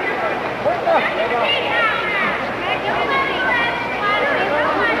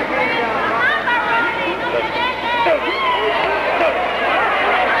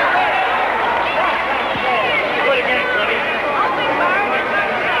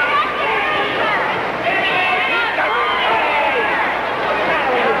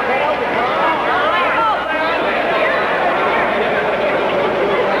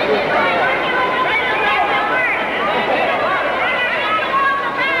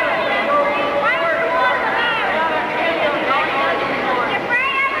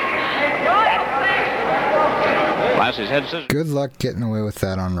 Blassie's head scissors. Good luck getting away with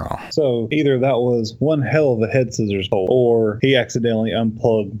that on Raw. So either that was one hell of a head scissors hold, or he accidentally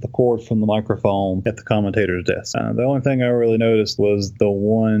unplugged the cord from the microphone at the commentator's desk. The only thing I really noticed was the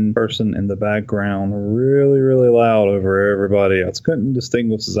one person in the background really, really loud over everybody else. Couldn't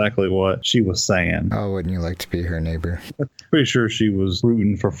distinguish exactly what she was saying. Oh, wouldn't you like to be her neighbor? Pretty sure she was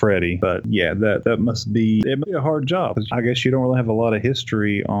rooting for Freddie, but yeah, that must be a hard job. I guess you don't really have a lot of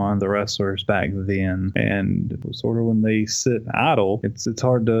history on the wrestlers back then, and sort of when they sit idle, it's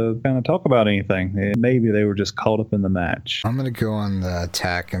hard to kind of talk about anything. And maybe they were just caught up in the match. I'm gonna go on the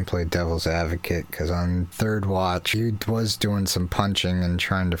attack and play devil's advocate, because on third watch he was doing some punching and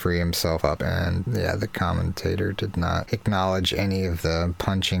trying to free himself up, and yeah, the commentator did not acknowledge any of the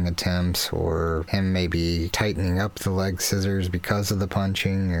punching attempts or him maybe tightening up the leg scissors because of the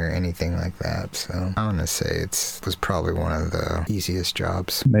punching or anything like that. So I'm gonna say it was probably one of the easiest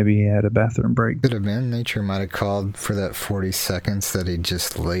jobs. Maybe he had a bathroom break. Could have been. Nature might have called for that 40 seconds that he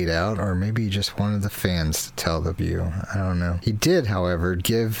just laid out, or maybe he just wanted the fans to tell the view. I don't know. He did, however,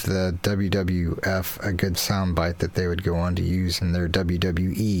 give the WWF a good soundbite that they would go on to use in their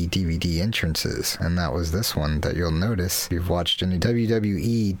WWE DVD entrances, and that was this one that you'll notice. If you've watched any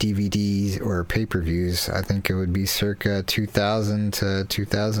WWE DVDs or pay-per-views, I think it would be circa 2000 to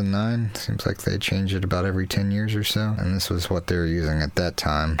 2009. Seems like they change it about every 10 years or so, and this was what they were using at that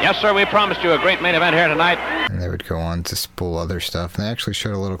time. Yes, sir, we promised you a great main event here tonight. And they would go on to spool other stuff, and they actually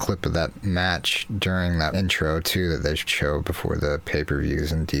showed a little clip of that match during that intro too that they show before the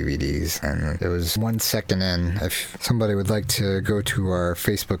pay-per-views and DVDs, and it was 1 second in. If somebody would like to go to our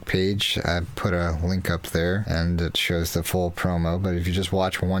Facebook page, I put a link up there and it shows the full promo, but if you just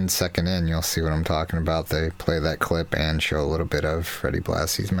watch 1 second in, you'll see what I'm talking about. They play that clip and show a little bit of Freddie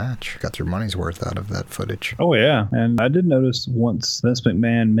Blassie's match. Got their money's worth out of that footage. Oh yeah, and I did notice once Vince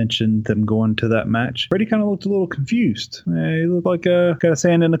McMahon mentioned them going to that match, Freddie kind of looked a little confused. He looked like a kind of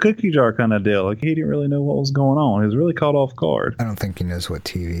sand in a cookie jar kind of deal. Like he didn't really know what was going on. He was really caught off guard. I don't think he knows what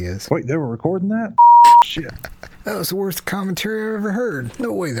TV is. Wait, they were recording that? Shit. That was the worst commentary I've ever heard.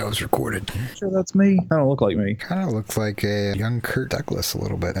 No way that was recorded. Sure, that's me. I don't look like me. Kind of looked like a young Kurt Douglas a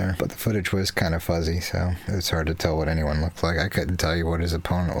little bit there, but the footage was kind of fuzzy, so it's hard to tell what anyone looked like. I couldn't tell you what his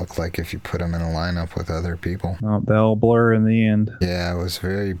opponent looked like if you put him in a lineup with other people. Oh, they'll blur in the end. Yeah, it was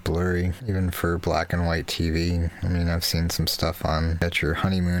very blurry, even for black and white TV. I mean, I've seen some stuff on Get Your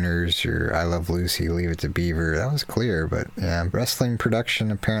Honeymooners, your I Love Lucy, Leave It to Beaver. That was clear, but yeah, wrestling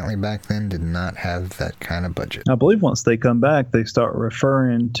production apparently back then did not have that kind of budget. I believe once they come back, they start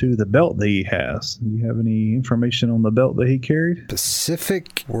referring to the belt that he has. Do you have any information on the belt that he carried?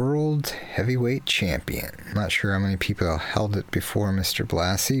 Pacific World Heavyweight Champion. I'm not sure how many people held it before Mr.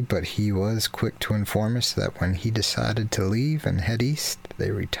 Blassie, but he was quick to inform us that when he decided to leave and head east,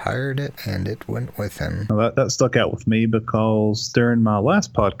 they retired it and it went with him. Well, that stuck out with me because during my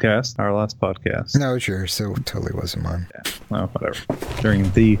last podcast, No, it's yours, so it totally wasn't mine. Yeah, well, whatever.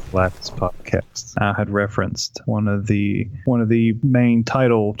 During the last podcast, I had referenced one of the main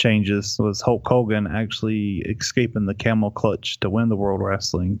title changes was Hulk Hogan actually escaping the camel clutch to win the World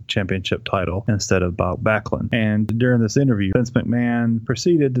Wrestling Championship title instead of Bob Backlund. And during this interview, Vince McMahon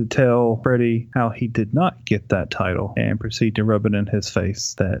proceeded to tell Freddie how he did not get that title and proceed to rub it in his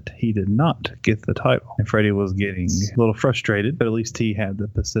face that he did not get the title. And Freddie was getting a little frustrated, but at least he had the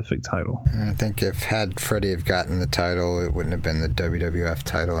Pacific title. I think if had Freddie have gotten the title, it wouldn't have been the WWF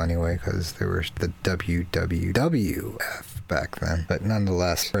title anyway, because there was the WWF back then. But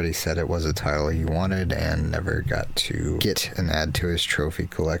nonetheless, Freddie said it was a title he wanted and never got to get and add to his trophy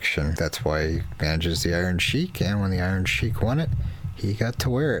collection. That's why he manages the Iron Sheik, and when the Iron Sheik won it, he got to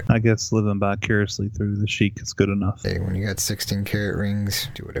wear it. I guess living vicariously through the Sheik is good enough. Hey, when you got 16 karat rings,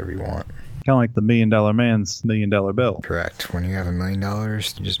 do whatever you want. Kind of like the $1 Million Man's $1 Million belt. Correct. When you have $1 million,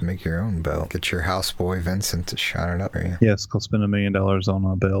 you just make your own belt. Get your houseboy Vincent to shine it up for you. Yes, go spend $1 million on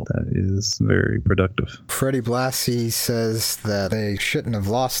a belt. That is very productive. Freddie Blassie says that they shouldn't have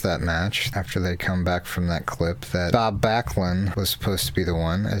lost that match after they come back from that clip, that Bob Backlund was supposed to be the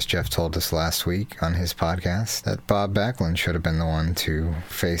one, as Jeff told us last week on his podcast, that Bob Backlund should have been the one to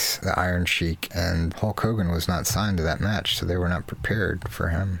face the Iron Sheik, and Hulk Hogan was not signed to that match, so they were not prepared for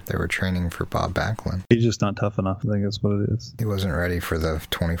him. They were training for Bob Backlund. He's just not tough enough. I think that's what it is. He wasn't ready for the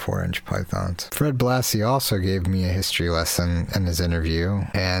 24-inch pythons. Fred Blassie also gave me a history lesson in his interview,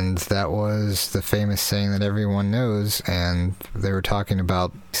 and that was the famous saying that everyone knows, and they were talking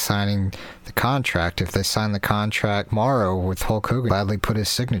about signing the contract. If they sign the contract tomorrow with Hulk Hogan, gladly put his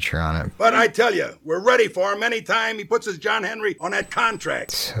signature on it. But I tell you, we're ready for him anytime he puts his John Henry on that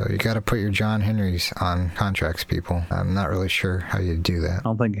contract. So you got to put your John Henrys on contracts, people. I'm not really sure how you do that. I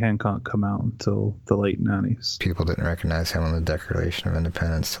don't think Hancock come out until the late 90s. People didn't recognize him on the Declaration of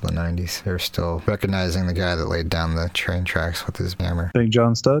Independence till the 90s. They were still recognizing the guy that laid down the train tracks with his hammer. Big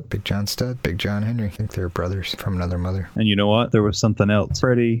John Studd? Big John Studd. Big John Henry. I think they were brothers from another mother. And you know what? There was something else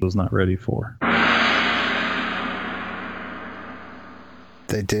Freddie was not ready for.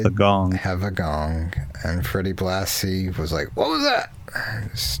 They did have a gong, and Freddie Blassie was like, "What was that?"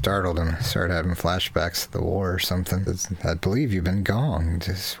 Startled him, started having flashbacks to the war or something. "I believe you've been gonged,"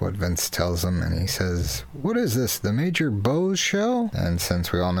 is what Vince tells him, and he says, "What is this, the Major Bose show?" And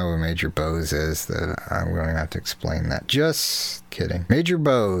since we all know what Major Bose is, that I'm going to have to explain that. Just kidding. Major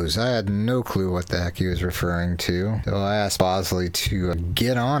Bose, I had no clue what the heck he was referring to. So I asked Bosley to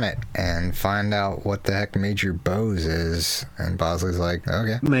get on it and find out what the heck Major Bose is, and Bosley's like,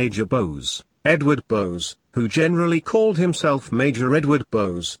 okay. Major Bose, Edward Bose, who generally called himself Major Edward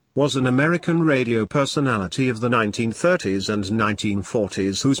Bose, was an American radio personality of the 1930s and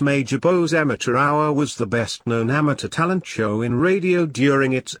 1940s whose Major Bose Amateur Hour was the best-known amateur talent show in radio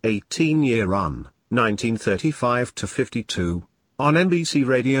during its 18-year run, 1935 to 52, on NBC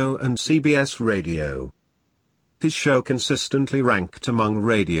Radio and CBS Radio. His show consistently ranked among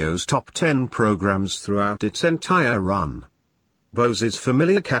radio's top 10 programs throughout its entire run. Bose's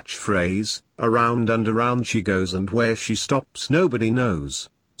familiar catchphrase, "Around and around she goes and where she stops nobody knows,"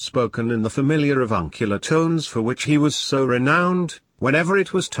 spoken in the familiar avuncular tones for which he was so renowned, whenever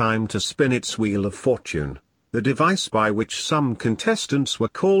it was time to spin its wheel of fortune, the device by which some contestants were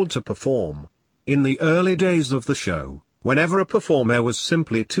called to perform. In the early days of the show, whenever a performer was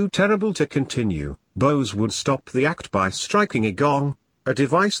simply too terrible to continue, Bose would stop the act by striking a gong, a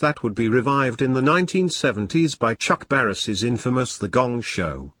device that would be revived in the 1970s by Chuck Barris's infamous The Gong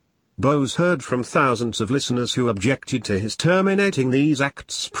Show. Bose heard from thousands of listeners who objected to his terminating these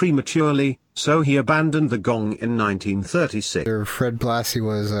acts prematurely, so he abandoned the gong in 1936. Fred Blassie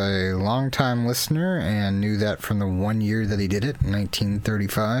was a long-time listener and knew that from the 1 year that he did it,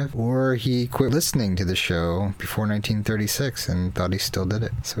 1935, or he quit listening to the show before 1936 and thought he still did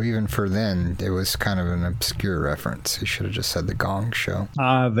it. So even for then, it was kind of an obscure reference. He should have just said The Gong Show.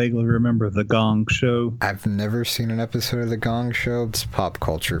 I vaguely remember The Gong Show. I've never seen an episode of The Gong Show. It's pop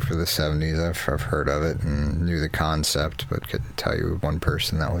culture for the 70s. I've heard of it and knew the concept, but couldn't tell you one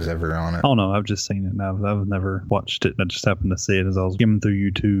person that was ever on it. Oh no, I've just seen it now. I've never watched it. I just happened to see it as I was skimming through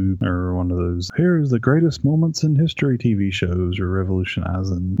YouTube or one of those, here's the greatest moments in history TV shows, or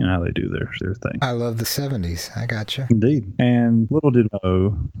revolutionizing, you know how they do their thing. I love the 70s. I gotcha. Indeed. And little did I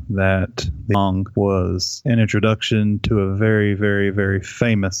know that the gong was an introduction to a very, very, very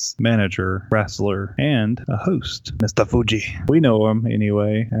famous manager, wrestler, and a host, Mr. Fuji. We know him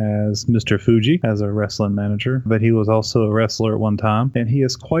anyway as Mr. Fuji, as a wrestling manager, but he was also a wrestler at one time, and he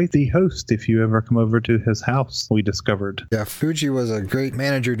is quite the host if you ever come over to his house, we discovered. Yeah, Fuji was a great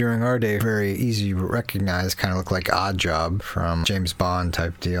manager during our day. Very easy to recognize, kind of looked like Odd Job from James Bond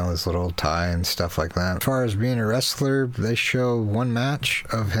type deal, his little tie and stuff like that. As far as being a wrestler, they show one match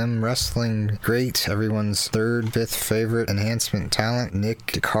of him wrestling great, everyone's third, fifth favorite enhancement talent, Nick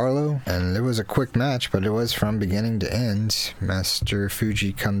DiCarlo, and it was a quick match, but it was from beginning to end. Master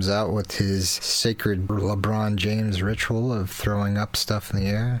Fuji comes out with his sacred LeBron James ritual of throwing up stuff in the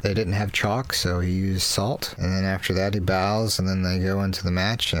air. They didn't have chalk, so he used salt, and then after that he bows, and then they go into the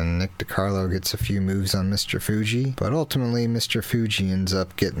match, and Nick DiCarlo gets a few moves on Mr. Fuji, but ultimately Mr. Fuji ends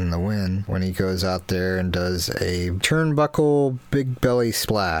up getting the win when he goes out there and does a turnbuckle big belly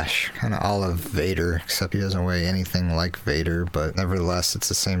splash, kind of a la Vader, except he doesn't weigh anything like Vader, but nevertheless it's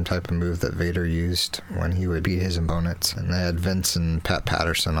the same type of move that Vader used when he would beat his opponents, and they had Vince and Pat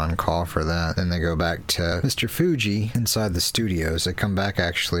Patterson on call for that. Then they go back to Mr. Fuji inside the studios. They come back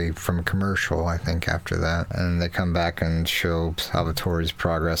actually from a commercial, I think, after that, and they come back and show Salvatore's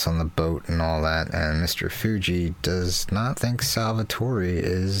progress on the boat and all that, and Mr. Fuji does not think Salvatore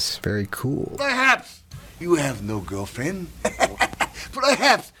is very cool. Perhaps you have no girlfriend.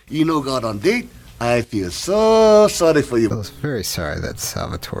 Perhaps you no got on date. I feel so sorry for you. I was very sorry that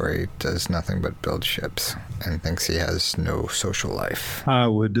Salvatore does nothing but build ships and thinks he has no social life. I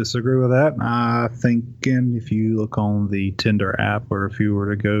would disagree with that. I think, and if you look on the Tinder app, or if you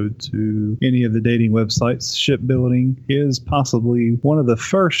were to go to any of the dating websites, shipbuilding is possibly one of the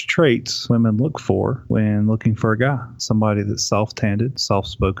first traits women look for when looking for a guy. Somebody that's soft-handed,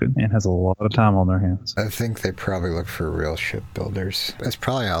 soft-spoken, and has a lot of time on their hands. I think they probably look for real shipbuilders. That's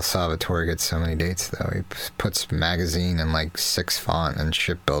probably how Salvatore gets so many dates, though. He puts magazine in like 6 font and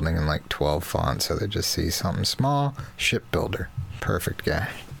shipbuilding in like 12 font, so they just see something small, shipbuilder. Perfect guy.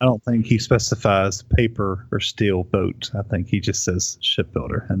 I don't think he specifies paper or steel boat. I think he just says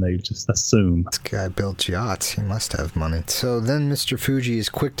shipbuilder, and they just assume. This guy built yachts. He must have money. So then Mr. Fuji is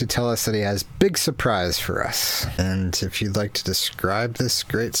quick to tell us that he has big surprise for us. And if you'd like to describe this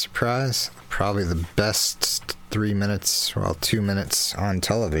great surprise, probably the best 3 minutes, well, 2 minutes on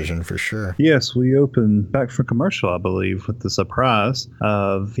television for sure. Yes, we opened back from commercial, I believe, with the surprise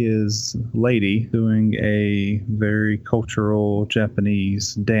of his lady doing a very cultural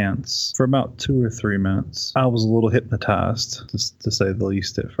Japanese dance for about 2 or 3 minutes. I was a little hypnotized, to say the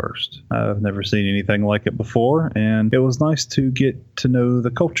least, at first. I've never seen anything like it before, and it was nice to get to know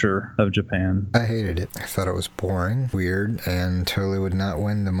the culture of Japan. I hated it. I thought it was boring, weird, and totally would not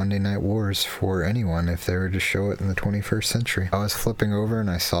win the Monday Night Wars for anyone if they were to show it in the 21st century. I was flipping over and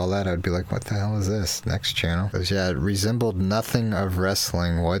I saw that. I'd be like, what the hell is this? Next channel. Because yeah, it resembled nothing of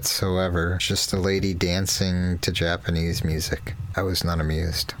wrestling whatsoever. Just a lady dancing to Japanese music. I was not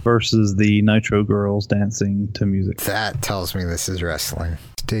amused. Versus the Nitro Girls dancing to music. That tells me this is wrestling.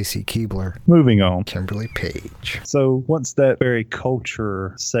 Stacy Keibler. Moving on. Kimberly Page. So once that very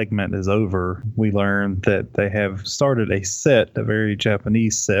culture segment is over, we learn that they have started a set, a very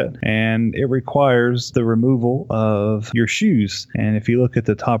Japanese set, and it requires the removal of your shoes. And if you look at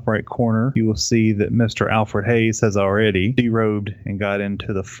the top right corner, you will see that Mr. Alfred Hayes has already derobed and got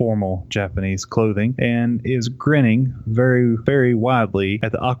into the formal Japanese clothing and is grinning very, very widely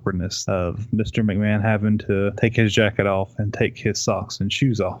at the awkwardness of Mr. McMahon having to take his jacket off and take his socks and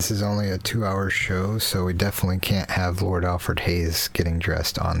shoes off. This is only a 2-hour show, so we definitely can't have Lord Alfred Hayes getting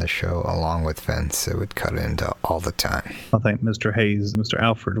dressed on the show along with Vince. It would cut into all the time. I think Mr. Hayes, Mr.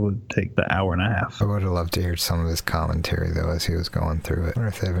 Alfred would take the hour and a half. I would have loved to hear some of his commentary, though, as he was going through it. I wonder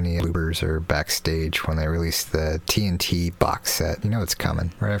if they have any bloopers or backstage when they release the TNT box set. You know it's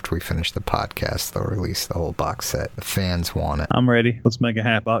coming. Right after we finish the podcast, they'll release the whole box set. The fans want it. I'm ready. Let's make a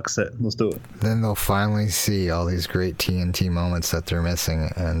half box set. Let's do it. Then they'll finally see all these great TNT moments that they're missing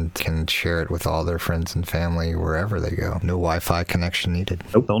and can share it with all their friends and family wherever they go. No Wi-Fi connection needed.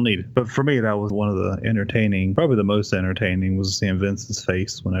 Nope, don't need it. But for me, that was one of the entertaining, probably the most entertaining, was seeing Vince's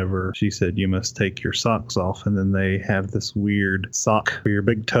face whenever she said, you must take your socks off. And then they have this weird sock for your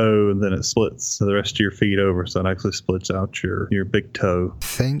big toe, and then it splits the rest of your feet over. So it actually splits out your big toe.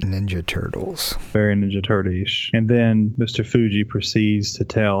 Think Ninja Turtles. Very Ninja Turtle-ish. And then Mr. Fuji proceeds to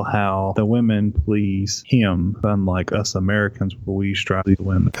tell how the women please him, unlike us Americans where we strive to the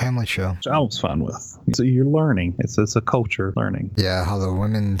women. Family show. Which I was fine with. So you're learning. It's a culture learning. Yeah, how the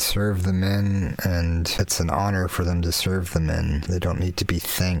women serve the men, and it's an honor for them to serve the men. They don't need to be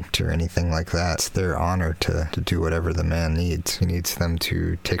thanked or anything like that. It's their honor to do whatever the man needs. He needs them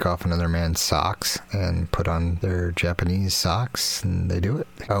to take off another man's socks and put on their Japanese socks, and they do it.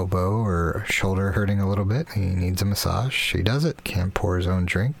 Elbow or shoulder hurting a little bit, he needs a massage. She does it. Can't pour his own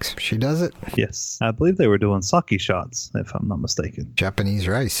drinks. She does it. Yes. I believe they were doing sake shots, if I'm not mistaken. Japanese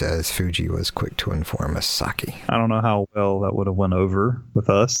rice, as Fuji was quick to inform us, sake. I don't know how well that would have went over with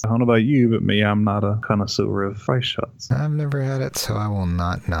us. I don't know about you, but me, I'm not a connoisseur of rice shots. I've never had it, so I will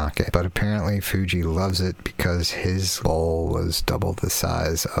not knock it. But apparently Fuji loves it because his bowl was double the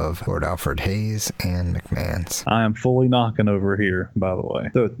size of Lord Alfred Hayes and McMahon's. I am fully knocking over here, by the way.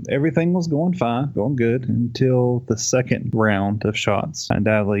 So everything was going fine, going good, until the second round of shots.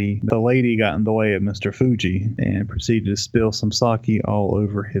 Undoubtedly, the lady got in the way of Mr. Fuji and proceeded to spill some sake all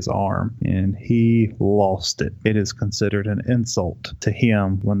over his arm, and he lost it. It is considered an insult to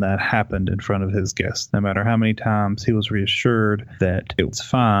him when that happened in front of his guests. No matter how many times he was reassured that it was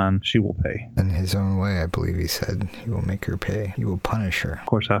fine, she will pay. In his own way, I believe he said, he will make her pay. He will punish her. Of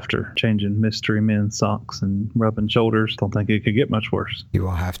course, after changing Mystery Men's socks and rubbing shoulders, don't think it could get much worse. He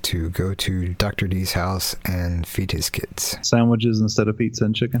will have to go to Dr. D's house and feed his kids. Sandwiches instead of pizza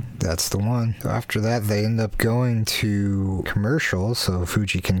and chicken? That's the one. So after that, they end up going to commercial so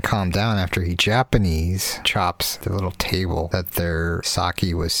Fuji can calm down after he Japanese chops the little table that their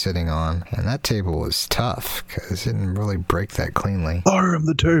sake was sitting on. And that table was tough because it didn't really break that cleanly. Arm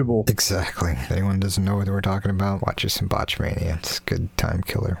the table. Exactly. If anyone doesn't know what we're talking about, watch us in Botchmania. It's a good time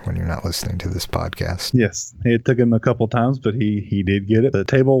killer when you're not listening to this podcast. Yes. It took him a couple times, but he did get it. The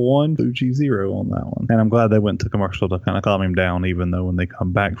table 1, Fuji 0 on that one. And I'm glad they went to commercial to kind of calm him down, even though when they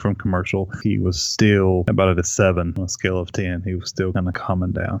come back from commercial, he was still about at a 7 on a scale of 10. He was still show kind of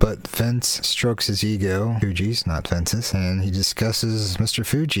calming down. But Vince strokes his ego, Fuji's, not Vince's, and he discusses Mr.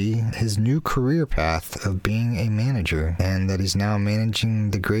 Fuji, his new career path of being a manager, and that he's now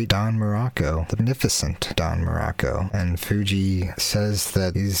managing the great Don Muraco, the magnificent Don Muraco. And Fuji says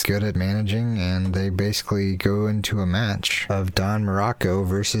that he's good at managing, and they basically go into a match of Don Muraco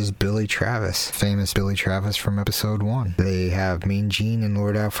versus Billy Travis, famous Billy Travis from episode 1. They have Mean Gene and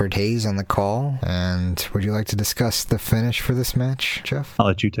Lord Alfred Hayes on the call, and would you like to discuss the finish for this match, Jeff? I'll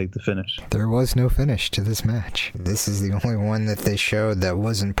let you take the finish. There was no finish to this match. This is the only one that they showed that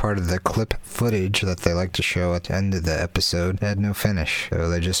wasn't part of the clip footage that they like to show at the end of the episode. It had no finish. So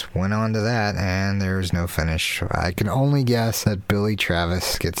they just went on to that, and there was no finish. I can only guess that Billy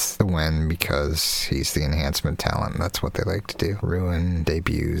Travis gets the win because he's the enhancement talent. That's what they like to do. Ruin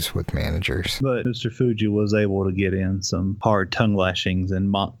debuts with managers. But Mr. Fuji was able to get in some hard tongue lashings and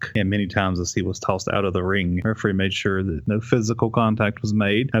mock, and many times as he was tossed out of the ring, the referee made sure that no physical contact was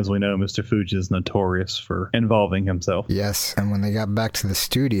made. As we know, Mr. Fuji is notorious for involving himself. Yes, and when they got back to the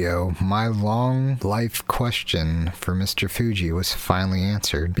studio, my long life question for Mr. Fuji was finally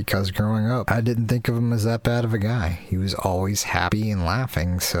answered, because growing up, I didn't think of him as that bad of a guy. He was always happy and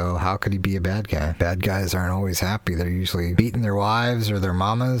laughing, so how could he be a bad guy? Bad guys aren't always happy. They're usually beating their wives or their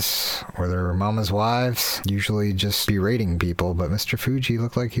mamas wives, usually just berating people, but Mr. Fuji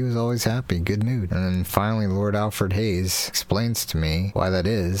looked like he was always happy, good mood. And then finally Lord Alfred Hayes explains to me why that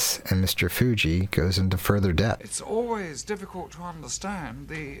is, and Mr. Fuji goes into further depth. It's always difficult to understand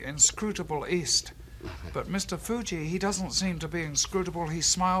the inscrutable East. But Mr. Fuji, he doesn't seem to be inscrutable. He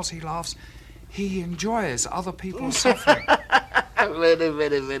smiles, he laughs, he enjoys other people's suffering. Very,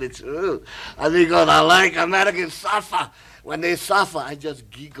 very, very true. Because I like Americans suffer. When they suffer, I just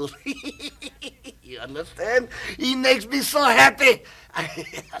giggle. You understand? He makes me so happy. I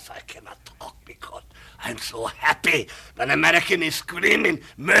cannot talk because I'm so happy. When American is screaming,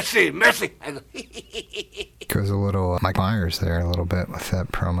 mercy, mercy, I go, Goes a little Mike Myers there a little bit with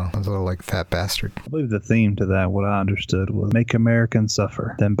that promo. It was a little like Fat Bastard. I believe the theme to that, what I understood, was make Americans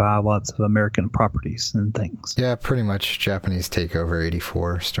suffer, then buy lots of American properties and things. Yeah, pretty much Japanese takeover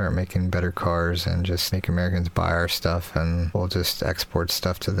 84. Start making better cars and just make Americans buy our stuff, and we'll just export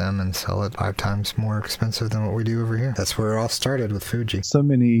stuff to them and sell it 5 times more expensive than what we do over here. That's where it all started with Fuji. So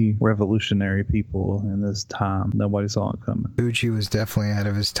many revolutionary people in this time, nobody saw it coming. Fuji was definitely ahead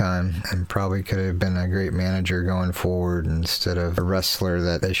of his time and probably could have been a great manager going forward instead of a wrestler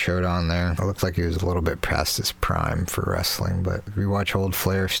that they showed on there. It looked like he was a little bit past his prime for wrestling, but if you watch old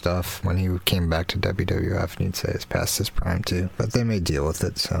Flair stuff, when he came back to WWF, you'd say it's past his prime too. But they may deal with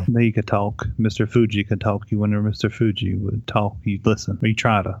it, so. He could talk. Mr. Fuji could talk. You wonder Mr. Fuji would talk. You'd listen. You'd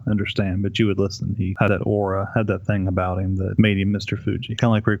try to understand, but you would listen. He had that aura, had that thing about him that made him Mr. Fuji. Kind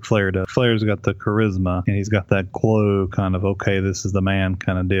of like Ric Flair does. Flair's got the charisma, and he's got that glow kind of, okay, this is the man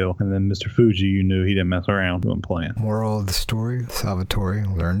kind of deal. And then Mr. Fuji, you knew he didn't mess around. He wasn't playing. Moral of the story, Salvatore,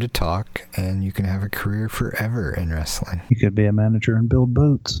 learn to talk, and you can have a career forever in wrestling. You could be a manager and build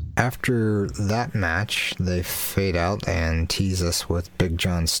boats. After that match, they fade out and tease us with Big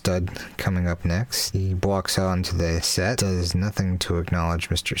John Studd coming up next. He walks out onto the set, does nothing to acknowledge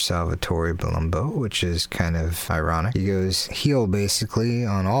Mr. Salvatore Palumbo, which is kind of ironic. He goes heel basically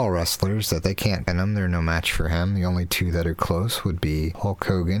on all wrestlers that they can't pin him. They're no match for him. The only 2 that are close would be Hulk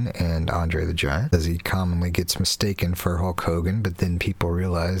Hogan and Andre the Giant, as he commonly gets mistaken for Hulk Hogan, but then people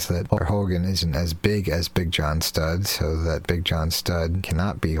realize that Hulk Hogan isn't as big as Big John Studd, so that Big John Studd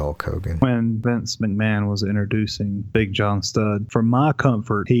cannot be Hulk Hogan. When Vince McMahon was introducing Big John Studd, for my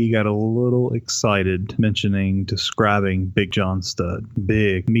comfort, he got a little excited describing Big John Studd.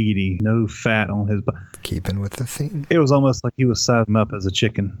 Big, meaty, no fat on his body. Keeping with the theme. It was almost like he was sizing him up as a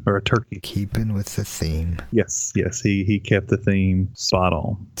chicken or a turkey. Keeping with the theme. Yes, he kept the theme spot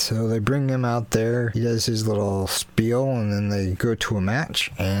on. So they bring him out there. He does his little spiel, and then they go to a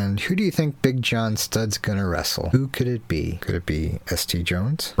match. And who do you think Big John Studd's gonna wrestle? Who could it be? Could it be S.T.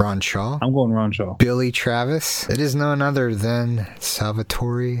 Jones? Ron Shaw? I'm going Ron Shaw. Billy Travis? It is none other than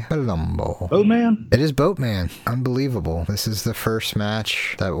Salvatore Palumbo. Boatman? It is Boatman. Unbelievable. This is the first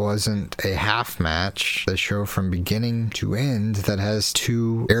match that wasn't a half match. They show from beginning to end that has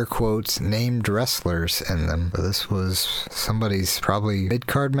 2, air quotes, named wrestlers in them. But this was somebody's probably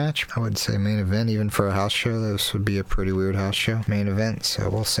mid-card match. I would say main event even for a house show, this would be a pretty weird house show main event. So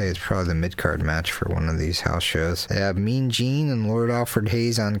we'll say it's probably the mid-card match for one of these house shows. They have Mean Gene and Lord Alfred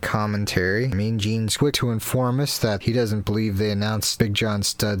Hayes on commentary. Mean Gene's quick to inform us that he doesn't believe they announced Big John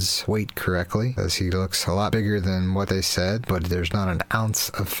Studd's weight correctly, as he looks a lot bigger than what they said, but there's not an ounce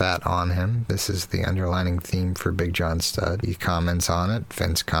of fat on him. This is the underlining theme for Big John Studd. He comments on it,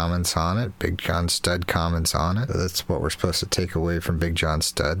 Vince comments on it, Big John Studd comments on it. So that's what we're supposed to take away from Big John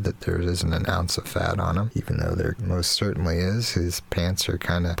Studd, that there isn't an ounce of fat on him, even though there most certainly is. His pants are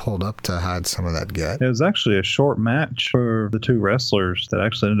kind of pulled up to hide some of that gut. It was actually a short match for the two wrestlers that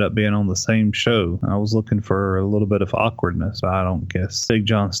actually ended up being on the same show. I was looking for a little bit of awkwardness, but I don't guess Big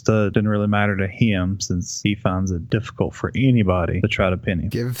John Studd didn't really matter to him, since he finds it difficult for anybody to try to pin him.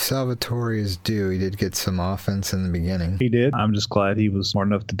 Give Salvatore his due. He did get some offense in the beginning. He did. I'm just glad he was smart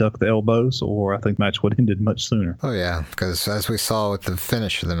enough to duck the elbows, or I think the match would have ended much sooner. Oh yeah, because as we saw with the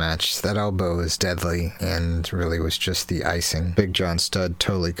finish of the match, that elbow is deadly and really was just the icing. Big John Studd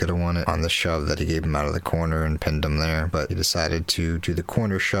totally could have won it on the shove that he gave him out of the corner and pinned him there, but he decided to do the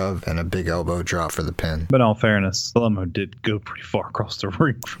corner shove and a big elbow drop for the pin. But in all fairness, Palumbo did go pretty far across the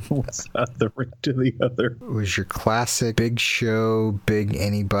ring from one side of the ring to the other. It was your classic big show, big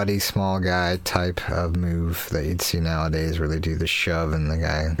anybody, small guy type of move that you'd see nowadays, where they do the shove and the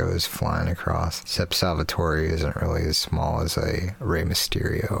guy goes flying across. Except Salvatore isn't really as small as a Rey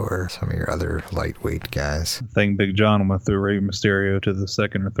Mysterio or some of your other lightweight guys. I think Big John went through Rey Mysterio to the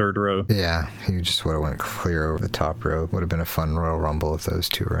second or third row. Yeah, he just would have went clear over the top row. Would have been a fun Royal Rumble if those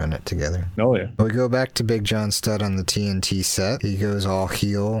two were in it together. Oh yeah. We go back to Big John Studd on the TNT set. He goes all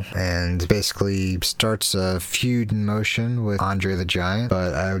heel and basically starts a feud in motion with Andre the Giant.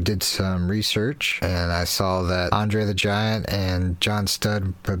 But I did some research and I saw that Andre the Giant and John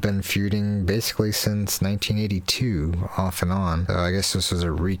Studd have been feuding basically since 1982, off and on. So I guess this was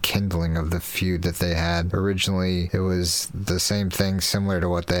a rekindling of the feud that they had. Originally, it was the same thing, similar to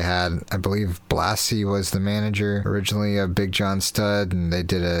what they had. I believe Blassie was the manager originally of Big John Studd, and they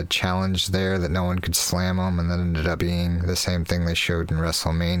did a challenge there that no one could slam him, and that ended up being the same thing they showed in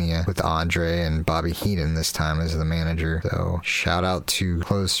WrestleMania with Andre and Bobby Heenan this time as the manager. So shout out to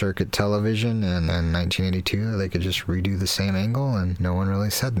closed circuit television, and in 1982 they could just redo the same angle and no one really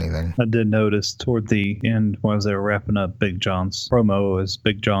said anything. I did notice toward the end, as they were wrapping up Big John's promo, as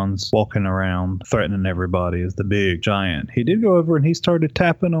Big John's walking around threatening everybody as the Big Giant, he did go over and he started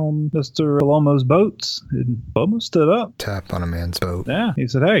tapping on Mr. Palumbo's boats, and Palumbo stood up. Tap on a man's boat. Yeah, he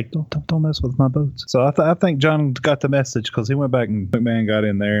said, "Hey, don't mess with my boats." So I think John got the message, because he went back and McMahon got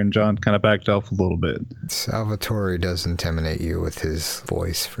in there and John kind of backed off a little bit. Salvatore does intimidate you with his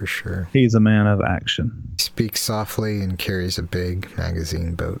voice for sure. He's a man of action. He speaks softly and carries a big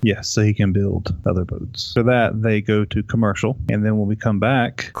magazine boat. Yes, so he can build other boats. For that, they go to commercial, and then when we come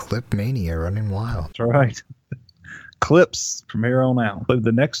back, Clip Mania running wild. That's right. Clips from here on out.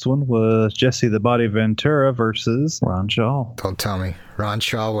 The next one was Jesse the Body Ventura versus Ron Shaw. Don't tell me Ron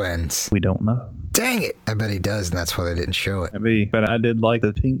Shaw wins. We don't know. Dang it. I bet he does, and that's why they didn't show it. Maybe, but I did like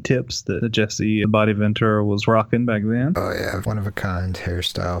the pink tips that Jesse the Body Ventura was rocking back then. Oh yeah, one of a kind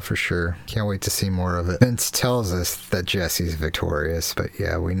hairstyle for sure. Can't wait to see more of it. Vince tells us that Jesse's victorious, but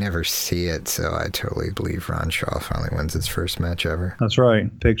yeah, we never see it, so I totally believe Ron Shaw finally wins his first match ever. That's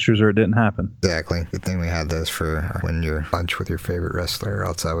right. Pictures or it didn't happen. Exactly. Good thing we had those for when you're lunch with your favorite wrestler,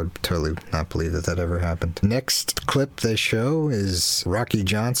 else I would totally not believe that ever happened. Next clip they show is Rocky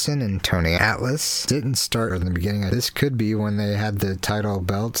Johnson and Tony Atlas. Didn't start in the beginning. This could be when they had the title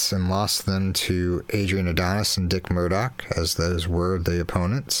belts and lost them to Adrian Adonis and Dick Murdoch, as those were the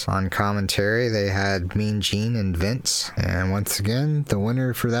opponents. On commentary, they had Mean Gene and Vince. And once again, the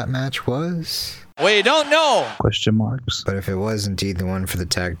winner for that match was... We don't know! Question marks. But if it was indeed the one for the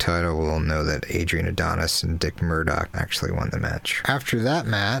tag title, we'll know that Adrian Adonis and Dick Murdoch actually won the match. After that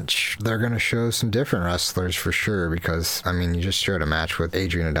match, they're going to show some different wrestlers for sure, because, I mean, you just showed a match with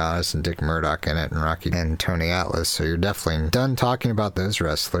Adrian Adonis and Dick Murdoch in it, and Rocky and Tony Atlas, so you're definitely done talking about those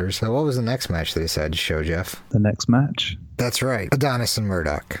wrestlers. So what was the next match they decided to show, Jeff? The next match? That's right, Adonis and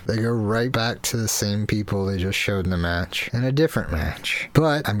Murdoch. They go right back to the same people they just showed in the match, in a different match.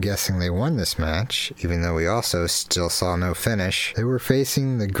 But I'm guessing they won this match, even though we also still saw no finish. They were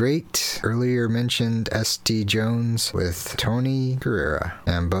facing the great, earlier mentioned SD Jones with Tony Guerrera.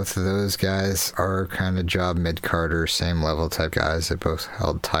 And both of those guys are kind of job mid-carder, same level type guys. They both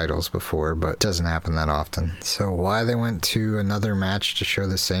held titles before, but it doesn't happen that often. So why they went to another match to show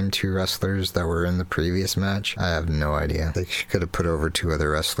the same two wrestlers that were in the previous match, I have no idea. They could have put over 2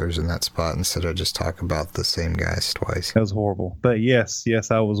 other wrestlers in that spot instead of just talk about the same guys twice. That was horrible. But yes,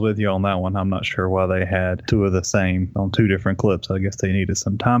 I was with you on that one. I'm not sure why they had 2 of the same on 2 different clips. I guess they needed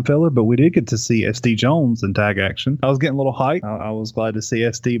some time filler, but we did get to see SD Jones in tag action. I was getting a little hyped. I was glad to see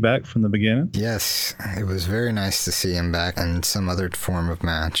SD back from the beginning. Yes, it was very nice to see him back in some other form of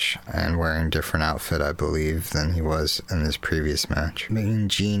match and wearing different outfit, I believe, than he was in his previous match. Mean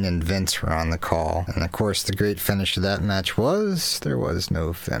Gene and Vince were on the call, and of course the great finish of that match was there was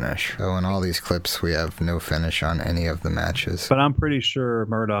no finish. So in all these clips we have no finish on any of the matches. But I'm pretty sure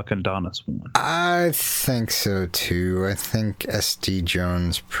Murdoch and Adonis won. I think so too. I think SD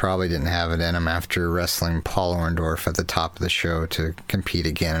Jones probably didn't have it in him after wrestling Paul Orndorff at the top of the show to compete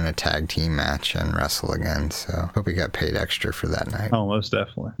again in a tag team match and wrestle again. So hope he got paid extra for that night. Oh, most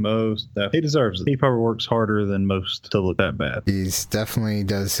definitely. He deserves it. He probably works harder than most to look that bad. He's definitely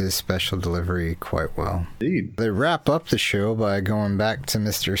does his special delivery quite well. Indeed. They wrap up the show by going back to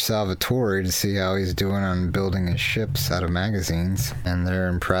Mr. Salvatore to see how he's doing on building his ships out of magazines. And they're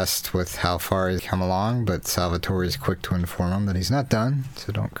impressed with how far he's come along, but Salvatore is quick to inform him that he's not done,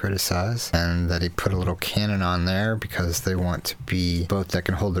 so don't criticize. And that he put a little cannon on there because they want to be boat that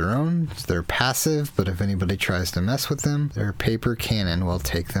can hold their own. They're passive, but if anybody tries to mess with them, their paper cannon will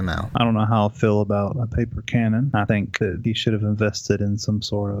take them out. I don't know how I feel about a paper cannon. I think that he should have invested in some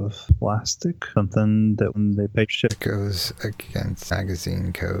sort of plastic, something that when they paper ship goes against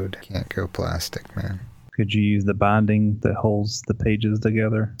magazine code. Can't go plastic, man. Could you use the binding that holds the pages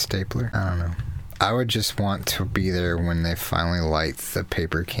together? Stapler? I don't know. I would just want to be there when they finally light the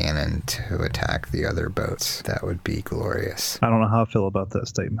paper cannon to attack the other boats. That would be glorious. I don't know how I feel about that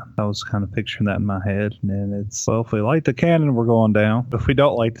statement. I was kind of picturing that in my head, and then it's, well, if we light the cannon, we're going down. If we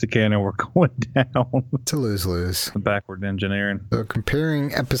don't light the cannon, we're going down. It's a lose-lose. Backward engineering. So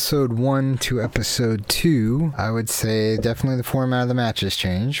comparing episode 1 to episode 2, I would say definitely the format of the matches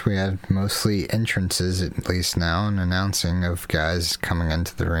changed. We had mostly entrances, at least now, and announcing of guys coming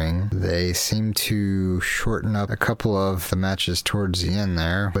into the ring. They seem to shorten up a couple of the matches towards the end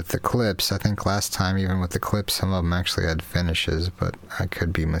there with the clips. I think last time, even with the clips, some of them actually had finishes, but I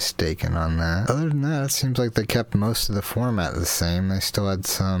could be mistaken on that. Other than that, it seems like they kept most of the format the same. They still had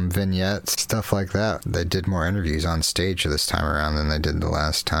some vignettes, stuff like that. They did more interviews on stage this time around than they did the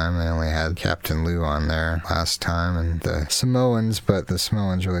last time. They only had Captain Lou on there last time and the Samoans, but the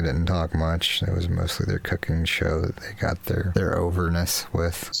Samoans really didn't talk much. It was mostly their cooking show that they got their overness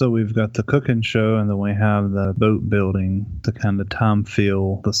with. So we've got the cooking show, and then we have the boat building to kind of time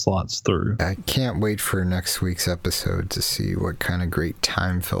fill the slots through. I can't wait for next week's episode to see what kind of great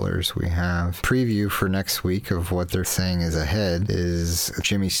time fillers we have. Preview for next week of what they're saying is ahead is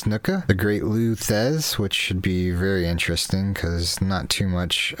Jimmy Snuka, the great Lou Thez, which should be very interesting because not too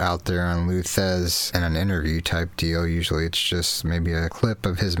much out there on Lou Thez in an interview type deal. Usually it's just maybe a clip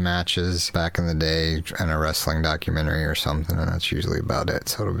of his matches back in the day in a wrestling documentary or something, and that's usually about it.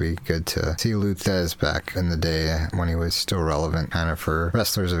 So it'll be good to see Lou Thez back in the day when he was still relevant, kind of for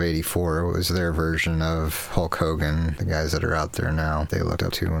wrestlers of 84. It was their version of Hulk Hogan, the guys that are out there now they looked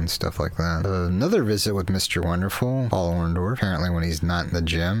up to and stuff like that. Another visit with Mr. Wonderful, Paul Orndorff. Apparently when he's not in the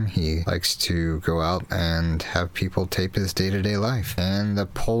gym, he likes to go out and have people tape his day-to-day life. And the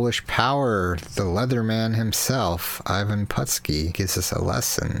Polish Power, the Leatherman himself, Ivan Putski, gives us a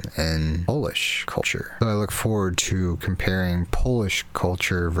lesson in Polish culture. So I look forward to comparing Polish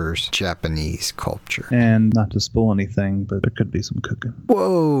culture versus Japanese culture. And not to spoil anything, but there could be some cooking.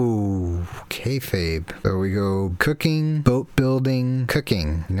 Whoa! Kayfabe. So we go cooking, boat building,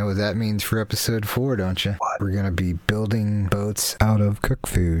 cooking. You know what that means for episode 4, don't you? What? We're gonna be building boats out of cook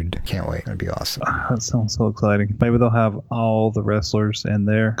food. Can't wait. It'll be awesome. That sounds so exciting. Maybe they'll have all the wrestlers in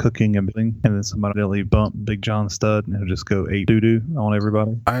there cooking and building, and then somebody will bump Big John Studd and he'll just go eat doo-doo on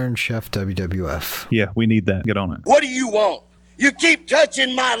everybody. Iron Chef WWF. Yeah, we need that. Get on it. What do you want? You keep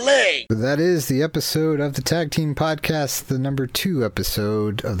touching my leg. But that is the episode of the Tag Team Podcast, the number 2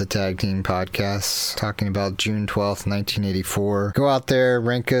 episode of the Tag Team Podcast, talking about June 12th, 1984. Go out there,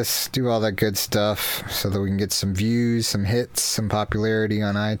 rank us, do all that good stuff so that we can get some views, some hits, some popularity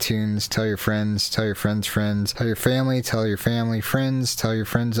on iTunes. Tell your friends, tell your friends' friends, tell your family friends, tell your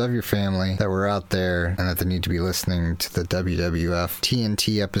friends of your family that we're out there and that they need to be listening to the WWF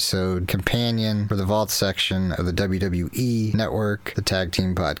TNT episode companion for the Vault section of the WWE Network, the Tag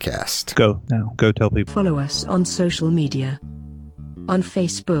Team Podcast. Go now. Go tell people. Follow us on social media. On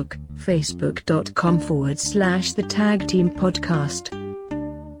Facebook, facebook.com/the Tag Team Podcast.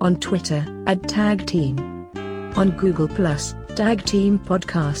 On Twitter, @TagTeam. On Google+, Tag Team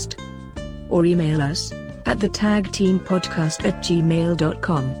Podcast. Or email us at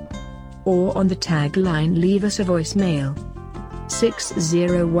thetagteampodcast@gmail.com. or on the tagline leave us a voicemail.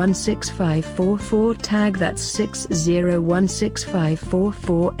 6016544 tag, that's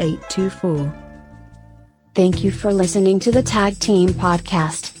 60165444824. Thank you for listening to the Tag Team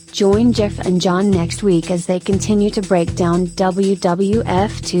Podcast. Join Jeff and John next week as they continue to break down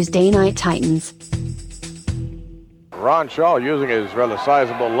WWF Tuesday Night Titans. Ron Shaw using his rather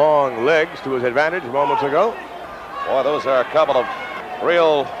sizable long legs to his advantage moments ago. Boy, those are a couple of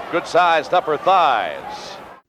real good-sized upper thighs.